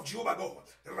presence of Jehovah God.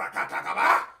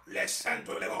 Rakatakaba, let's send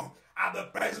to level at the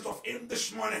presence of him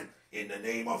this morning in the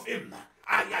name of him.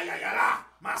 Ayayayara,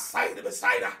 Masai the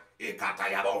Messiah,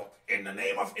 Ikatayabo, in the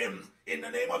name of him, in the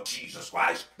name of Jesus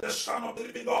Christ, the Son of the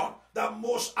living God, the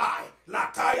Most High,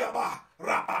 Latayaba,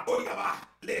 Rapatoyaba,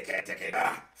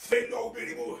 Leketekeda, failure will be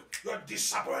removed, your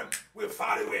disappointment will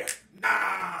fall away.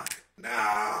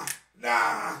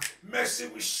 Mercy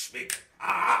we speak.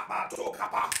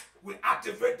 We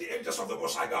activate the angels of the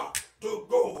Most High God to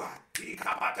go.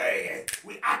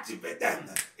 We activate them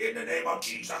in the name of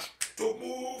Jesus to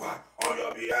move on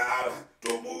your behalf,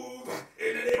 to move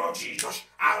in the name of Jesus.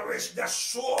 I raise the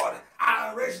sword.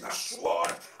 I raise the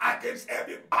sword against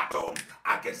every battle,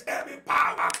 against every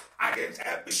power, against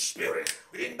every spirit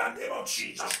in the name of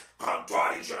Jesus.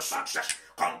 Contrary to your success,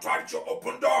 contrary to your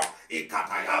open door. In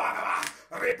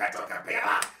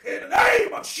the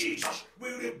name of Jesus, we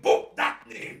rebuke that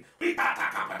name. We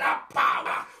that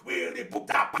power. We rebuke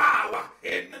that power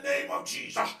in the name of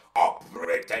Jesus.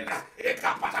 Operating,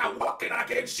 walking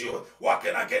against you,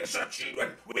 walking against your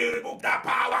children. We rebuke that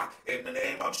power in the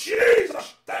name of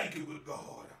Jesus. Thank you, good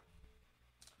God.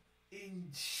 In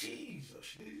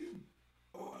Jesus' name.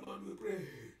 Oh, Lord, we pray.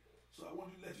 So I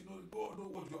want to let you know that God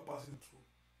knows what you are passing through.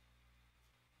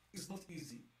 It's not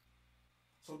easy.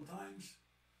 Sometimes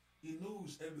he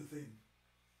knows everything.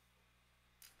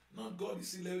 Not God is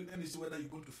still let me see whether you're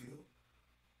going to fail.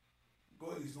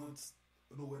 God is not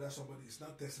know whether somebody is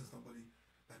not testing somebody.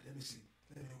 But let me see.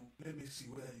 Let me see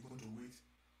whether you're going to wait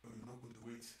or you're not going to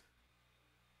wait.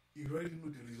 You already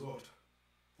know the result.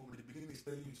 From the beginning, he's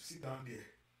telling you to sit down there.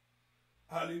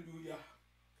 Hallelujah.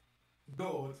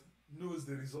 God knows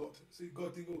the result. See,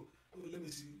 God think, oh, let me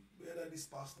see whether this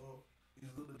pastor is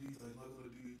going to do it or is not going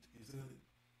to do it.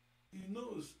 He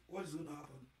knows what is going to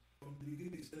happen. From the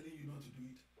beginning, he's telling you not to do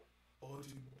it or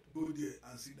to go there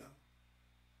and sit down.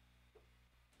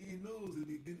 He knows the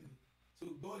beginning. So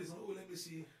God is not, oh, let me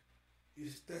see.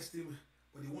 He's testing,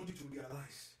 but he wants you to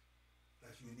realize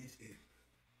that you need him.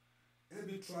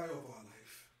 Every trial of our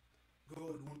life,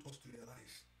 God wants us to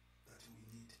realize that we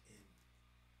need him.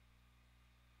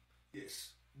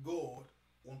 Yes, God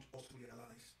wants us to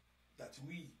realize that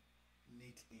we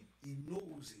need him. He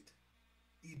knows it.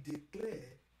 He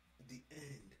declared the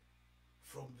end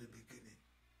from the beginning.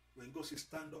 When God says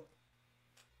stand up,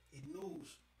 he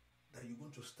knows that you're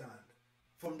going to stand.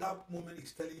 From that moment,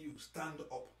 he's telling you, stand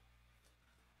up.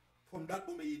 From that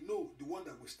moment, he knows the one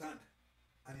that will stand.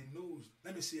 And he knows,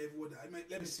 let me see everyone,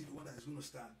 let me see the one that is going to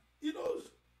stand. He knows.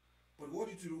 But what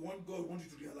God wants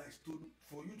you to realize,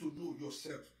 for you to know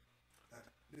yourself, that,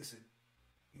 listen,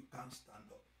 you can't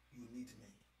stand up. You need me.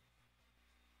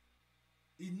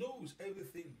 He knows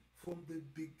everything from the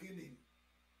beginning.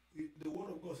 The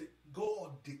word of God says,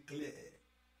 God declared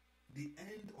the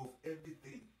end of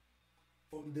everything,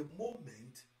 from the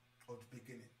moment of the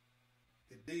beginning.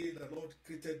 The day the Lord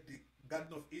created the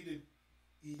Garden of Eden,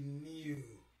 he knew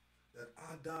that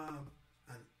Adam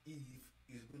and Eve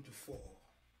is going to fall.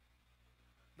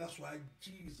 That's why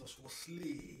Jesus was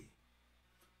slain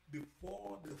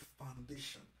before the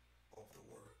foundation of the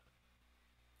world.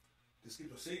 The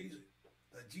scripture says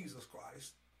that Jesus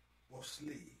Christ was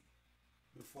slain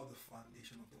before the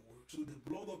foundation of the world. So the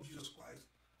blood of Jesus Christ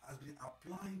has been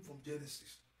applying from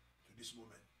Genesis to this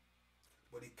moment.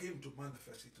 But he came to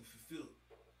manifest it, to fulfill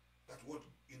that word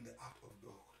in the act of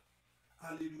God.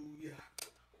 Hallelujah.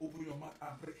 Open your mouth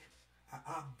and pray. I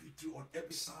have victory on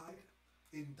every side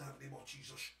in the name of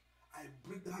Jesus. I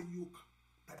break that yoke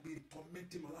that been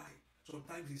tormenting my life.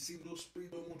 Sometimes it seems those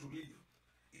spirit don't want to leave.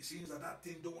 It seems that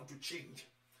thing don't want to change.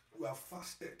 You have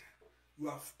fasted. You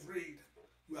have prayed.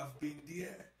 You have been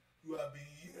there. You have been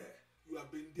here. You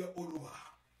have been there all over.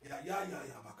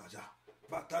 Bakaja.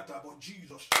 Batata, but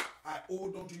Jesus, I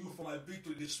hold on to you for my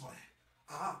victory this morning.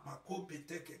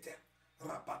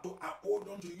 Rapato, I hold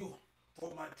on to you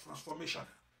for my transformation.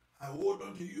 I hold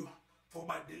on to you for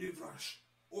my deliverance.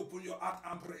 Open your heart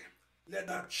and pray. Let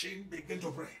that chain begin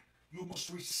to pray. You must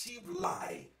receive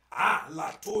life.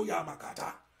 Latoya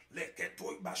makata.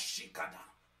 Leketoi bashikada.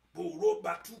 Boro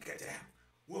batukete.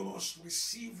 We must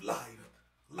receive life.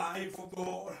 Life of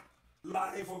God.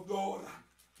 Life of God.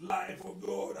 Life of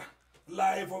God.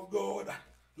 Life of God.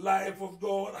 Life of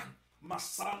God.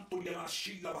 Masanto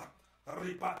yamashigaba.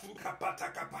 Ripatu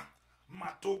kapata kapa.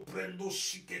 Mato prendo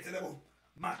shiketelebo.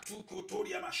 Matu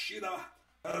kotoria mashiraba.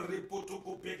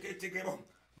 Ripotoko peketekebo.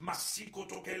 Masiko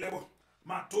tokelebo.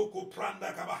 Matoko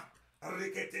pranda kaba.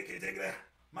 Riketeketegre.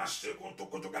 Masiko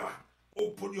tokotokaba.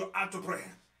 Open your heart to pray.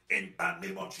 In the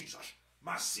name of Jesus.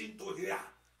 Masinto here.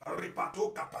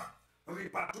 Ripato kapa.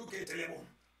 Ripatu ketelebo.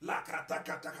 La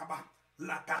katakatakaba.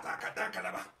 La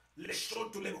katakatakaba.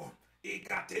 Lesonto lebo.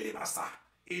 Ikatele basa.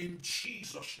 In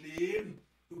Jesus' name,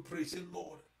 we praise the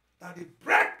Lord that they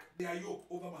break their yoke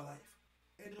over my life.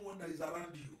 Anyone that is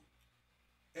around you,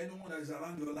 anyone that is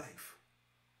around your life,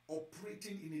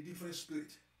 operating in a different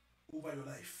spirit over your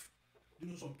life. You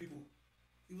know, some people,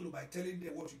 even by telling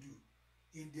them what to do,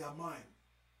 in their mind,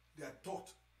 their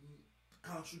thought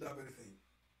cancel that very thing.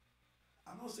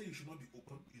 I'm not saying you should not be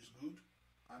open, it's good.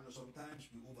 And sometimes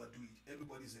we overdo it.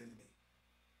 Everybody's enemy.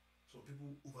 Some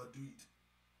people overdo it.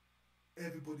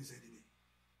 Everybody's enemy.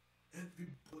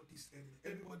 Everybody's enemy.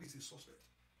 Everybody's a suspect.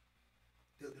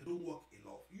 They don't work in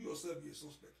love. You yourself be a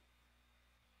suspect.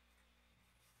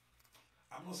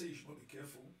 I'm not saying you should not be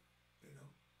careful, you know,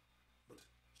 but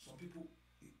some people,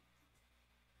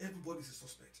 everybody's a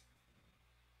suspect.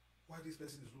 Why this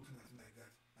person is looking at me like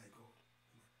that? My God.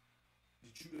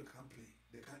 The children can't play.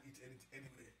 They can't eat anything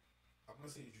anywhere. I'm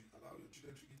not saying you should allow your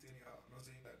children to eat anyhow. I'm not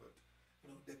saying that, but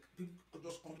you know, people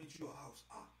just come into your house.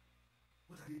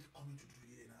 What are they coming to do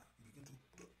here now? You begin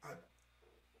to add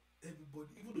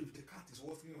everybody, even though if the cat is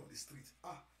walking on the street,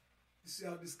 you see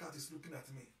how this cat is looking at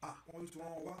me.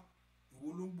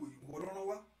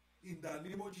 In the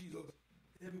name of Jesus,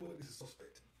 everybody is a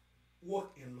suspect.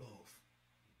 Walk in love.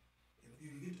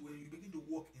 You know, when you begin to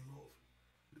walk in love,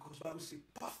 because the Bible says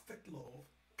perfect love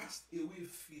cast away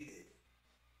fear.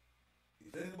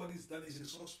 If anybody is done is a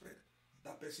suspect,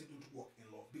 that person don't walk in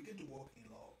love. Begin to walk in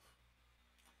love.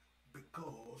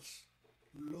 Because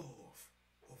love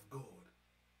of God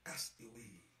cast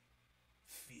away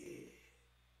fear.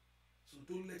 So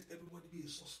don't let everybody be a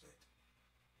suspect.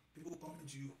 People coming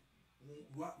to you,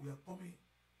 we are coming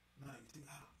now. You think,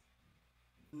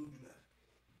 don't do that.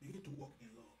 Begin to walk in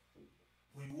love.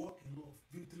 When you walk in love,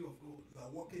 victory of God, you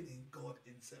are walking in God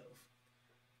Himself.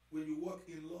 When you walk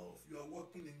in love, you are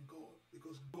walking in God,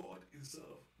 because God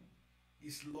Himself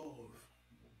is love.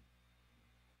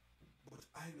 But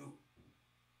I know,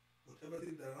 but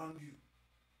everything around you,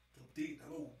 today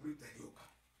the Lord will break the yoke.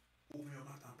 Open your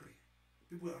mouth and pray.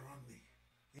 People around me,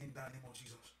 in the name of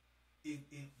Jesus,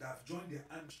 that have joined their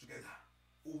arms together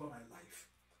over my life,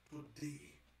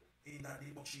 today, in the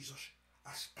name of Jesus,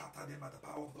 I scatter them by the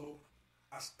power of the Lord.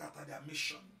 I scatter their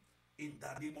mission, in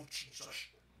the name of Jesus.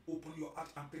 Open your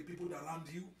heart and pray. People around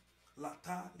you,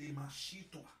 Lata lima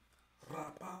situa,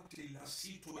 Rapati la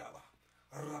situaba,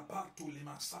 Rapatu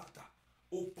lima sata.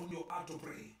 Open your heart to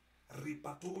pray.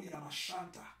 Ripatoria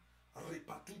mashanta,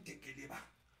 Ripatute kedeba.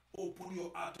 Open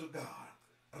your heart to God.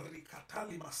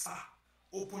 Rikatali masa.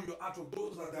 Open your heart to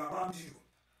those that are around you,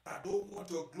 that don't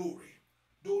want your glory.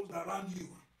 Those that are around you,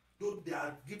 those that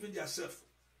are giving themselves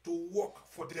to work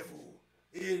for the devil.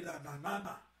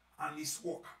 And his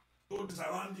work. Those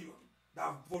around you that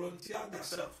have volunteered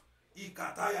themselves.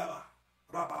 Ikatayaba,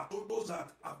 Those that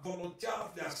have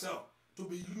volunteered themselves to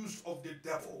be used of the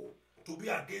devil, to be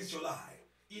against your life,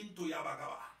 into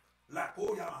Yabagawa,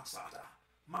 Lakoya Masata,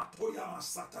 Matoya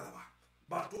Masata,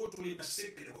 Batotuli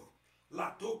Mesekebo,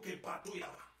 Latoke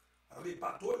Patoyaba,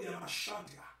 Ripatoya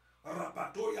Mashantia,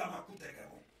 Rapatoya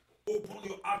Makutegebo. Open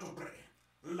your heart to pray.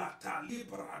 Lata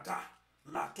Librata,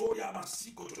 Latoya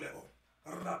Masiko Tulebo,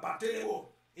 Rapatelebo,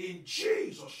 in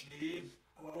Jesus' name.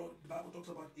 Our Lord, the Bible talks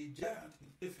about a giant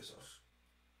in Ephesus.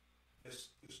 There's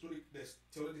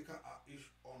theological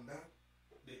issue on that.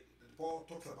 Paul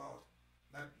talks about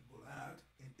that Goliath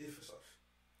in Ephesus.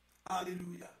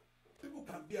 Hallelujah. People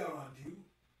can be around you.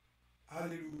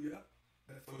 Hallelujah.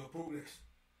 For your progress.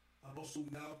 And also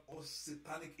we have a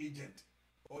satanic agent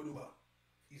all over.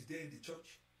 He's there in the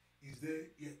church. He's there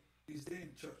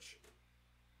in church.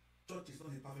 Church is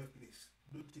not a perfect place.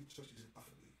 Don't think church is a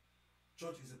perfect place.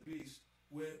 Church is a place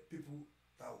where people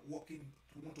are walking,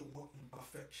 want to walk in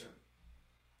perfection.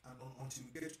 And until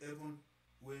we get to heaven,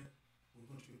 where we're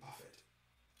going to be perfect.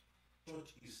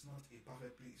 Church is not a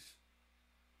perfect place.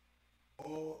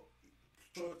 Or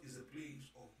church is a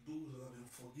place of those who have been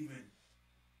forgiven.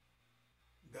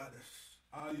 Goddess.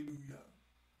 Hallelujah.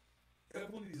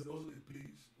 Heaven is also a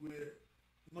place where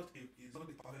it's not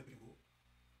the perfect people.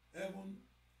 Heaven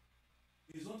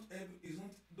is not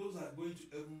those that are going to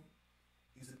heaven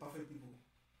is the perfect people.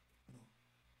 No.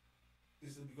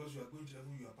 It's not because you are going to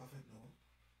heaven you are perfect. No.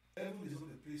 Heaven is not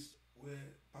a place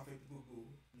where perfect people go.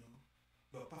 No.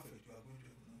 You are perfect, you are going to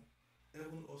heaven. No.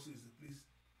 Heaven also is the place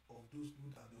of those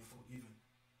who have been forgiven.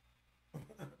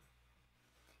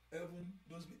 Heaven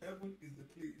is the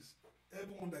place.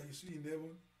 Everyone that you see in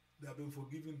heaven, they have been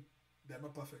forgiven. They are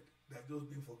not perfect. They are just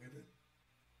being forgiven.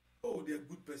 Oh, they are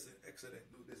good person. Excellent.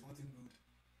 No, there's nothing good.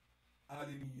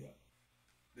 Hallelujah.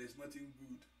 There's nothing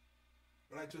good.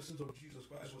 Righteousness of Jesus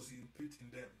Christ was impute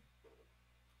in them.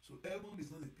 So heaven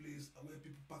is not a place where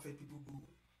perfect people go.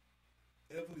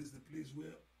 Heaven is the place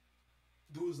where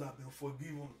those that have been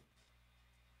forgiven,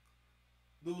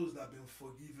 those that have been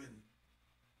forgiven,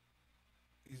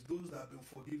 is those that have been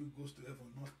forgiven goes to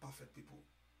heaven, not perfect people.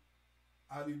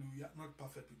 Hallelujah, not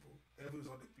perfect people. Heaven is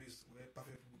not the place where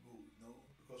perfect people go. No,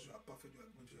 because you are perfect, you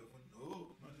are going to heaven.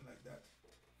 No, nothing like that.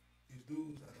 It's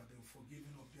those that have been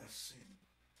forgiven of their sin,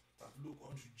 that look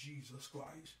unto Jesus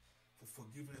Christ for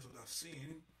forgiveness of their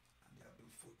sin, and they have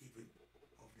been forgiven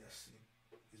of their sin.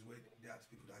 Is where there are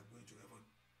people that are going to heaven.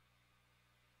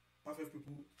 Perfect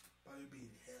people probably be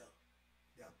in hell.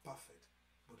 They are perfect,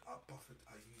 but how perfect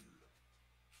are you?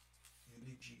 You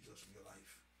need Jesus in your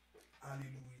life.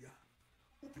 Hallelujah.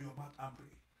 Open your mouth and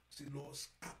pray. Say, Lord,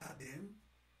 scatter them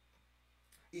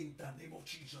in the name of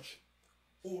Jesus.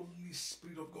 Holy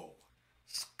Spirit of God,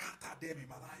 scatter them in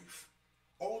my life.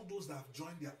 All those that have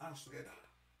joined their hands together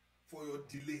for your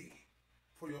delay,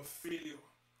 for your failure,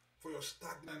 for your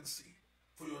stagnancy,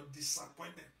 for your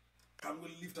disappointment. Can we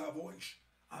lift our voice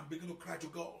and begin to cry to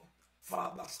God?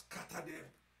 Father, scatter them.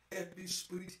 Every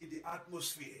spirit in the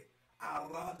atmosphere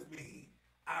around me,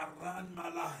 around my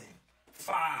life.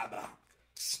 Father,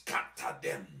 scatter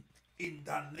them in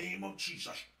the name of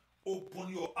Jesus. Open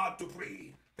your heart to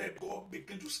pray. Let God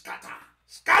begin to scatter.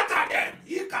 Scatter them.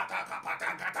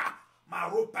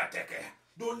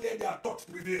 Don't let their thoughts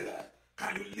prevail.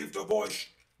 Can you lift your voice?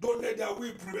 Don't let their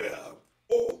will prevail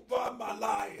over my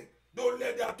life. Don't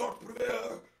let their thought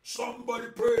prevail. Somebody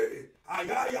pray.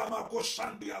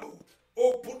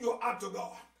 Open your heart to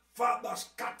God. Father,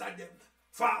 scatter them.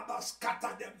 Father,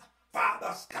 scatter them.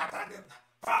 Father, scatter them.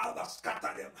 Father,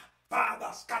 scatter them. Father,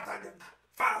 scatter them.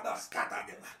 Father, scatter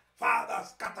them. Father,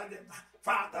 scatter them.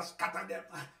 Father, scatter them.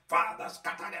 Father,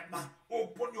 scatter them.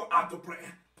 Open your heart to pray.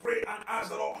 Pray and ask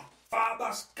the Lord.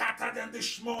 Father, scatter them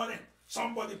this morning.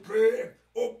 Somebody pray.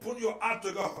 Open your heart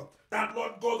to God. That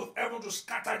Lord God of heaven to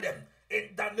scatter them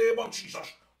in the name of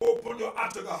Jesus. Open your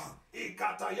heart to God. Let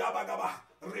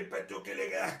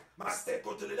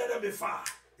them be far.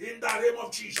 In the name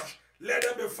of Jesus. Let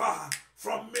them be far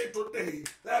from me today.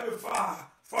 Let them be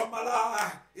far from my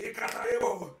life.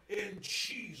 In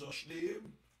Jesus'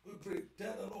 name, we pray.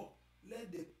 Tell the Lord,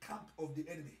 let the camp of the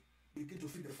enemy begin to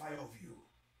feel the fire of you.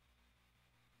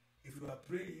 If you are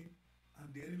praying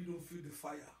and the enemy don't feel the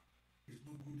fire, it's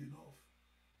not good enough.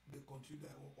 They continue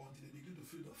until they begin to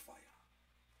feel the fire.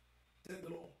 Tell the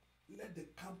Lord, let the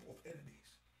camp of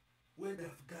enemies, where they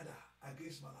have gathered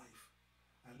against my life.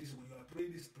 And listen, when you are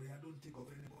praying this prayer, don't think of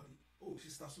anybody. Oh,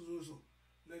 sister, so.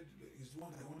 It's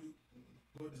one I want you.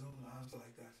 God is not going to answer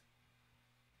like that.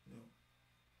 No.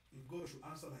 If God should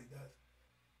answer like that,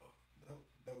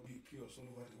 that would be chaos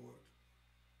all over the world.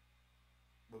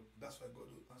 But that's why God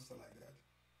will answer like that.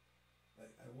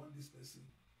 Like, I want this person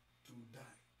to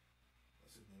die. I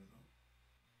said, no, no, no.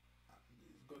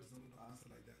 God is not going to answer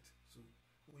like that. So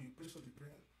when you pray such a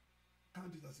prayer,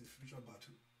 count it as a spiritual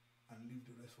battle and leave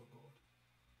the rest for God.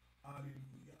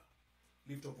 Hallelujah.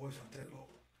 Lift your voice and tell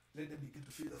Lord. Let them begin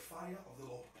to feel the fire of the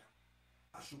Lord.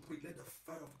 As you pray, let the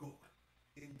fire of God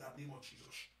in the name of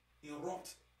Jesus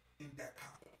erupt in their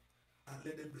camp and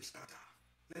let them be scattered.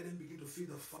 Let them begin to feel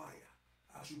the fire.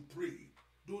 As you pray,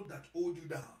 those that hold you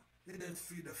down, let them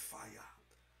feel the fire.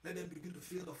 Let them begin to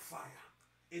feel the fire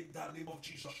in the name of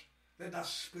Jesus. Let that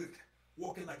spirit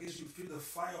walking against you feel the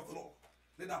fire of the Lord.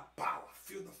 Let that power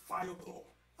feel the fire of the Lord.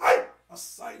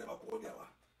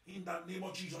 In the name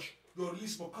of Jesus, your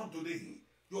release will come today.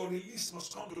 Your release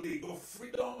must come today. Your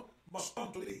freedom must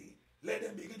come today. Let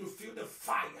them begin to feel the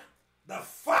fire. The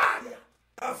fire.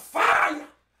 The fire.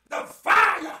 The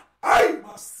fire. Ay,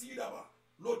 masidaba.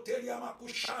 Lotelia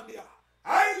makushandia.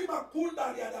 Ay,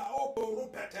 makunda liada oko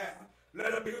rupete.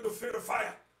 Let them begin to feel the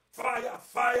fire. Fire,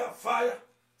 fire, fire.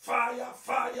 Fire,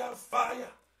 fire,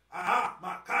 fire. Aha,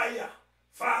 makaya.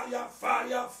 Fire,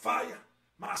 fire, fire.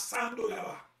 Masando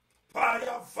yaba.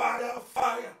 Fire, fire,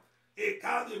 fire.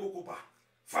 Ekadi bukupa.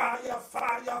 Fire,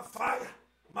 fire, fire.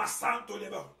 Masanto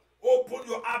leba. Open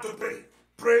your heart to pray.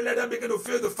 Pray, let them begin to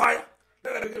feel the fire.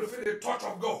 Let them begin to feel the touch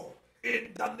of God.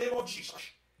 In the name of Jesus.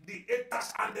 The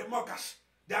haters and the mockers,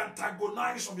 the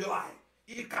antagonists of your life.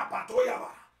 Ikapatoyaba.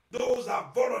 Those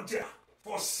that volunteer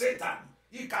for Satan.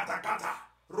 Ikatakata.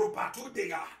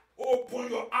 Ropatudega. Open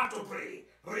your heart to pray.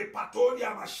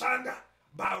 Repatolia mashanda.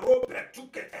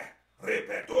 Baropetukete.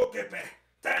 Repetokepe.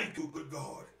 Thank you, good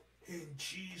God. In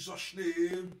Jesus'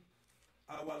 name,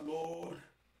 our Lord,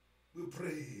 we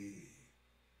pray.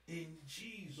 In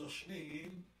Jesus'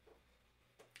 name,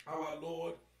 our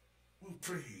Lord, we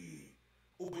pray.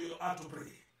 Open your heart to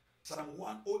pray. Psalm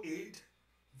 108,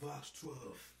 verse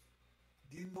 12.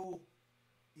 Do you know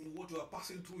in what you are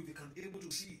passing through, if you can able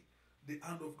to see the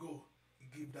hand of God,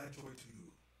 give that joy to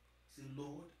you. Say,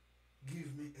 Lord,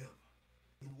 give me help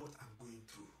in what I'm going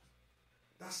through.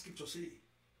 That scripture say,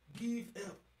 give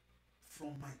help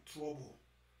from my trouble,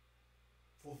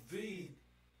 for vain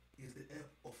is the help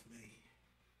of me.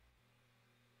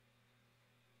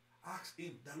 Ask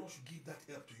him, the Lord should give that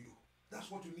help to you. That's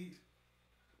what you need.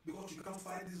 Because you can't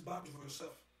fight this battle for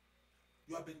yourself.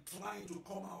 You have been trying to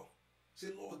come out. Say,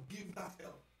 Lord, give that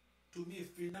help to me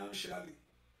financially.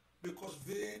 Because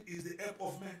vain is the help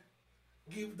of men.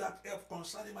 Give that help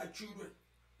concerning my children,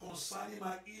 concerning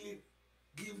my healing.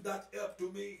 Give that help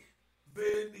to me.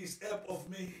 Vain is help of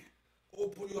me.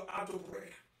 Open your heart to pray.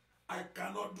 I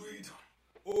cannot do it.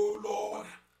 Oh Lord,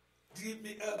 give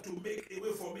me help to make a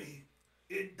way for me.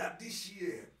 In that this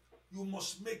year, you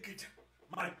must make it.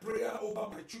 My prayer over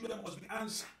my children must be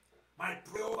answered. My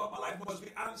prayer over my life must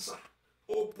be answered.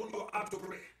 Open your heart to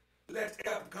pray. Let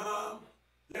help come.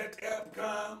 Let help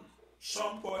come.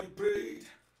 Somebody prayed.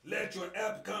 Let your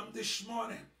help come this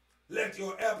morning. Let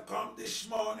your help come this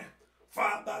morning.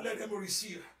 Father, let them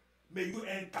receive. May you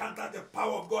encounter the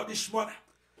power of God this morning.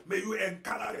 May you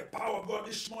encounter the power of God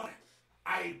this morning.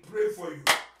 I pray for you.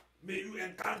 May you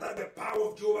encounter the power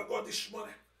of Jehovah God this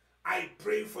morning. I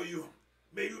pray for you.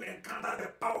 May you encounter the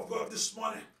power of God this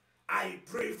morning. I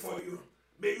pray for you.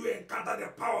 May you encounter the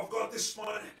power of God this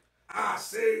morning. I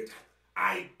said,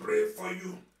 I pray for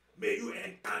you. May you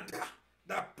encounter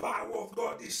the power of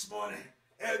God this morning.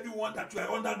 Everyone that you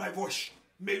are under my voice,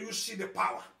 may you see the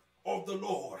power of the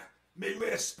Lord. May you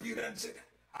experience it.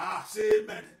 I say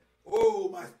amen. Oh,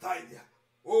 my Thalia.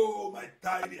 Oh, my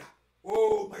Thalia.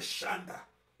 Oh, my Shanda.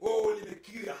 Oh,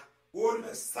 Limekia. Oh,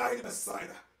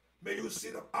 Messiah. May you see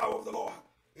the power of the Lord.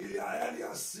 May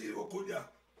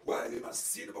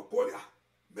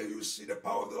you see the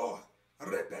power of the Lord.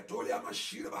 Repetolia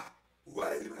Mashiraba.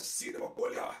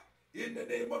 In the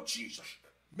name of Jesus.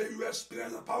 May you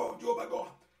experience the power of Jehovah God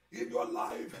in your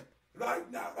life. Right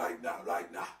now.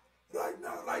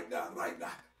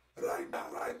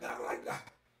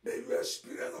 May you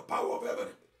experience the power of heaven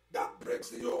that breaks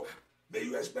the yoke. May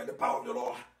you experience the power of the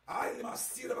Lord.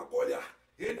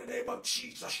 In the name of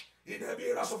Jesus. In every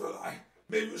area of your life.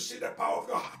 May you see the power of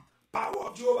God. Power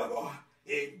of Jehovah God.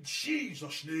 In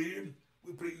Jesus' name.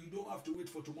 We pray. You don't have to wait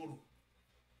for tomorrow.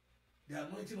 The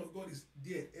anointing of God is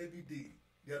there every day.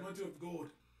 The anointing of God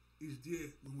is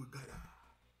there when we gather.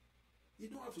 You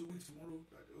don't have to wait tomorrow.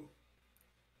 Oh,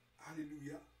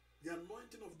 hallelujah. The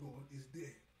anointing of God is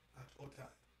there at all times.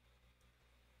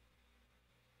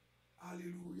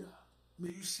 Hallelujah. May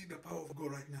you see the power of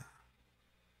God right now.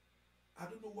 I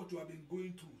don't know what you have been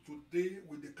going through. Today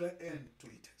we declare end to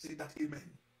it. Say that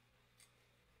amen.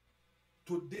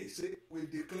 Today say we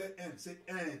declare end. Say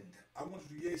end. I want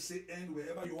you to hear say end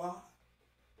wherever you are.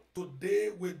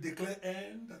 Today we declare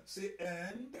end. Say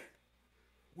end.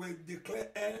 We declare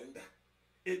end.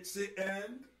 It say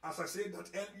end. As I say that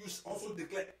end, you also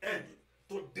declare end.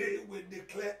 Today we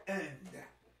declare end.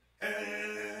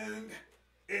 And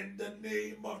in the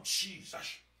name of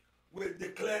Jesus, we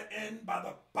declare end by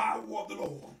the power of the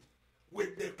Lord. We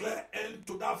declare end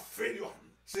to that failure.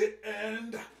 Say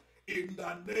end in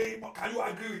the name of. Can you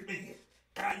agree with me?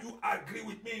 Can you agree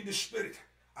with me in the spirit?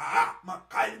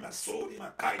 Makai Masori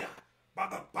Makaya. By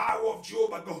the power of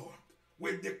Jehovah God,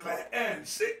 we declare end.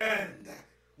 Say end.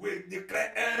 We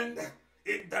declare end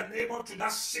in the name of to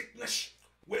that sickness.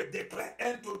 We declare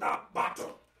end to that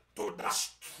battle, to that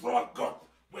struggle.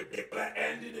 We declare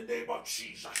end in the name of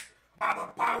Jesus. By the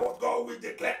power of God, we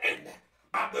declare end.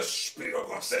 By the Spirit of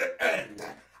God, say end.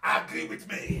 Agree with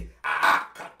me.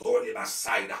 Katoli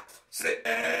Messiah. Say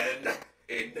end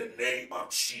in the name of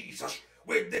Jesus.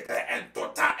 We declare end,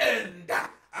 total end.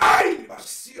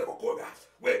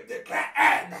 We declare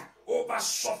end over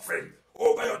suffering,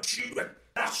 over your children.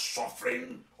 That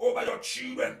suffering over your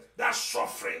children. That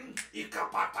suffering.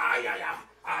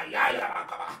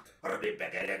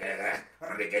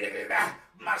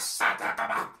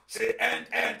 Say end.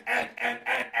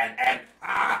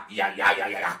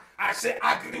 I say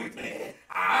agree with me.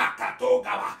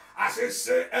 I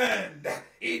say end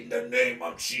in the name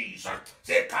of Jesus.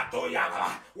 Say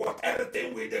katoyaga. Whatever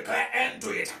thing we declare end to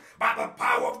it by the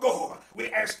power of God. We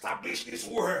establish this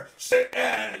word. Say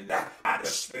end by the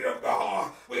Spirit of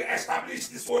God. We establish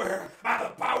this word by the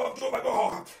power of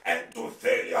God. And to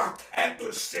failure, and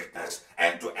to sickness,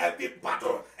 and to every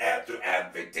battle, and to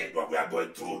everything that we are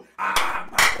going through.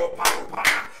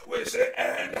 We say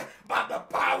end by the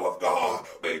power of God.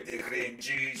 We decree in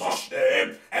Jesus'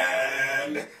 name.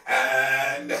 And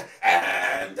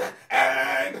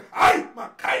I,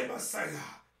 Makai Messiah.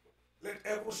 Let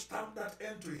every stamp that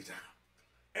end to it,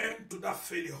 end to that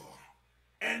failure,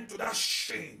 end to that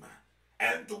shame,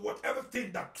 end to whatever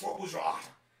thing that troubles your heart,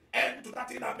 end to that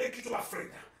thing that makes you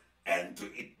afraid, end to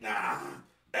it now.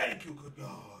 Thank you, good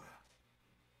God.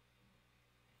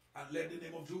 And let the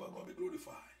name of Jehovah God be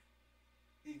glorified.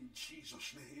 In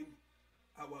Jesus' name,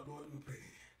 our Lord, we pray.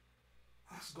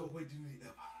 Ask God, where do you need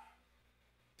help?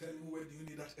 Tell him, where do you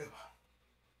need that help?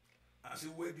 I say,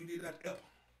 where do you need that help?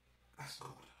 Ask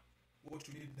God what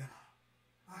you need now.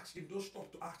 Ask him. Don't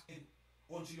stop to ask him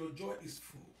until your joy is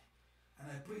full.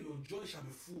 And I pray your joy shall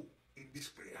be full in this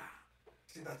prayer.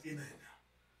 Say that amen.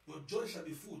 Your joy shall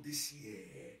be full this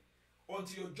year.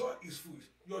 Until your joy is full.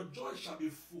 Your joy shall be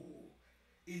full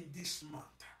in this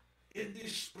month. In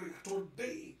this prayer.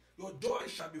 Today, your joy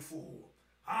shall be full.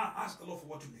 Ask the Lord for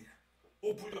what you need.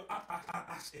 Open your heart,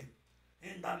 ask him.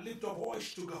 And then lift your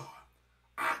voice to God.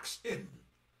 Ask him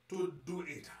to do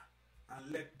it.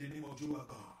 And let the name of Jehovah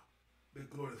God be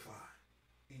glorified.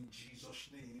 In Jesus'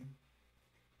 name,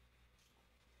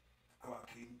 our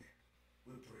King,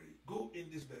 we pray. Go in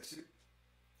this blessing.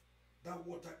 That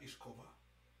water is covered.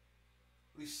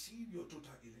 Receive your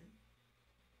total healing.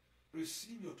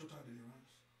 Receive your total deliverance.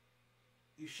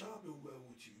 It shall be well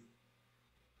with you.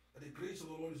 That the grace of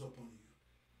the Lord is upon you.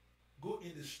 Go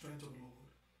in the strength of the Lord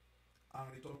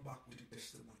and return back with the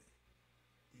testimony.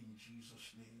 In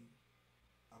Jesus' name,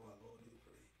 our Lord, we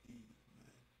pray. Amen.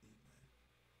 Amen.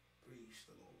 Praise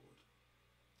the Lord.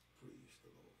 Praise the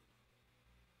Lord.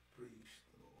 Praise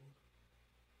the Lord.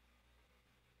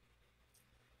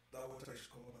 That water is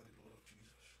covered by the blood of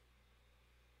Jesus.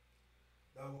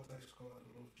 That water is covered by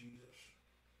the blood of Jesus.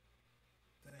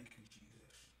 Thank you,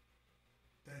 Jesus.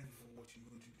 Thank you for what you're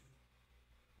going to do.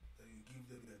 That you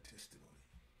give them their testimony.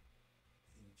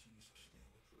 In Jesus' name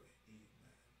we pray.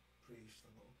 Amen. Praise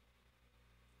the Lord.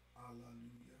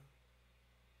 Hallelujah.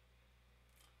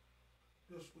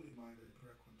 Just put in mind that the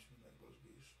prayer continues like God's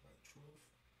grace by 12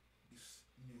 this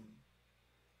noon.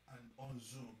 And on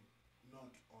Zoom,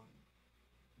 not on.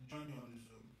 Join me on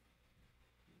Zoom.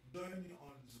 Join me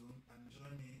on Zoom and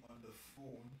join me on the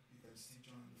phone. You can still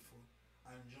join on the phone.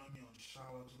 And join me on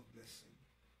Showers of Blessing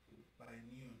by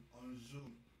noon on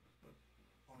Zoom.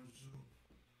 On Zoom.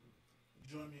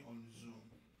 Join me on Zoom.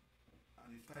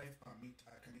 And if time permit,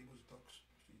 I can able to talk to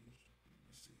you. Let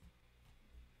me see.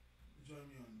 Join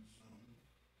me on Zoom.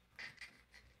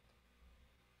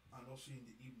 And also in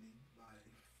the evening by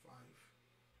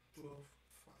 12,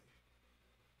 5.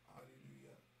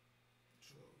 Hallelujah.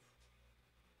 12,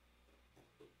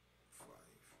 5.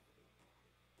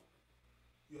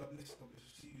 You are blessed. God bless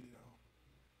you. See you now.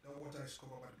 That water is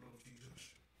covered by the blood of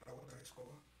Jesus. That water is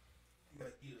covered. You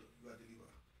are healed. You are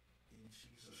delivered. In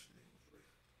Jesus' name we pray.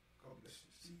 God bless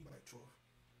you. See you by 12.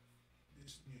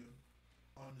 This new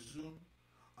on Zoom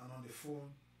and on the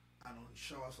phone and on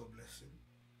Showers of Blessing.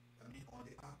 on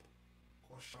the app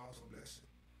called Showers of Blessing.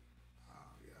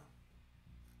 Yeah.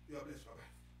 You are blessed. Bye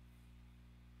bye.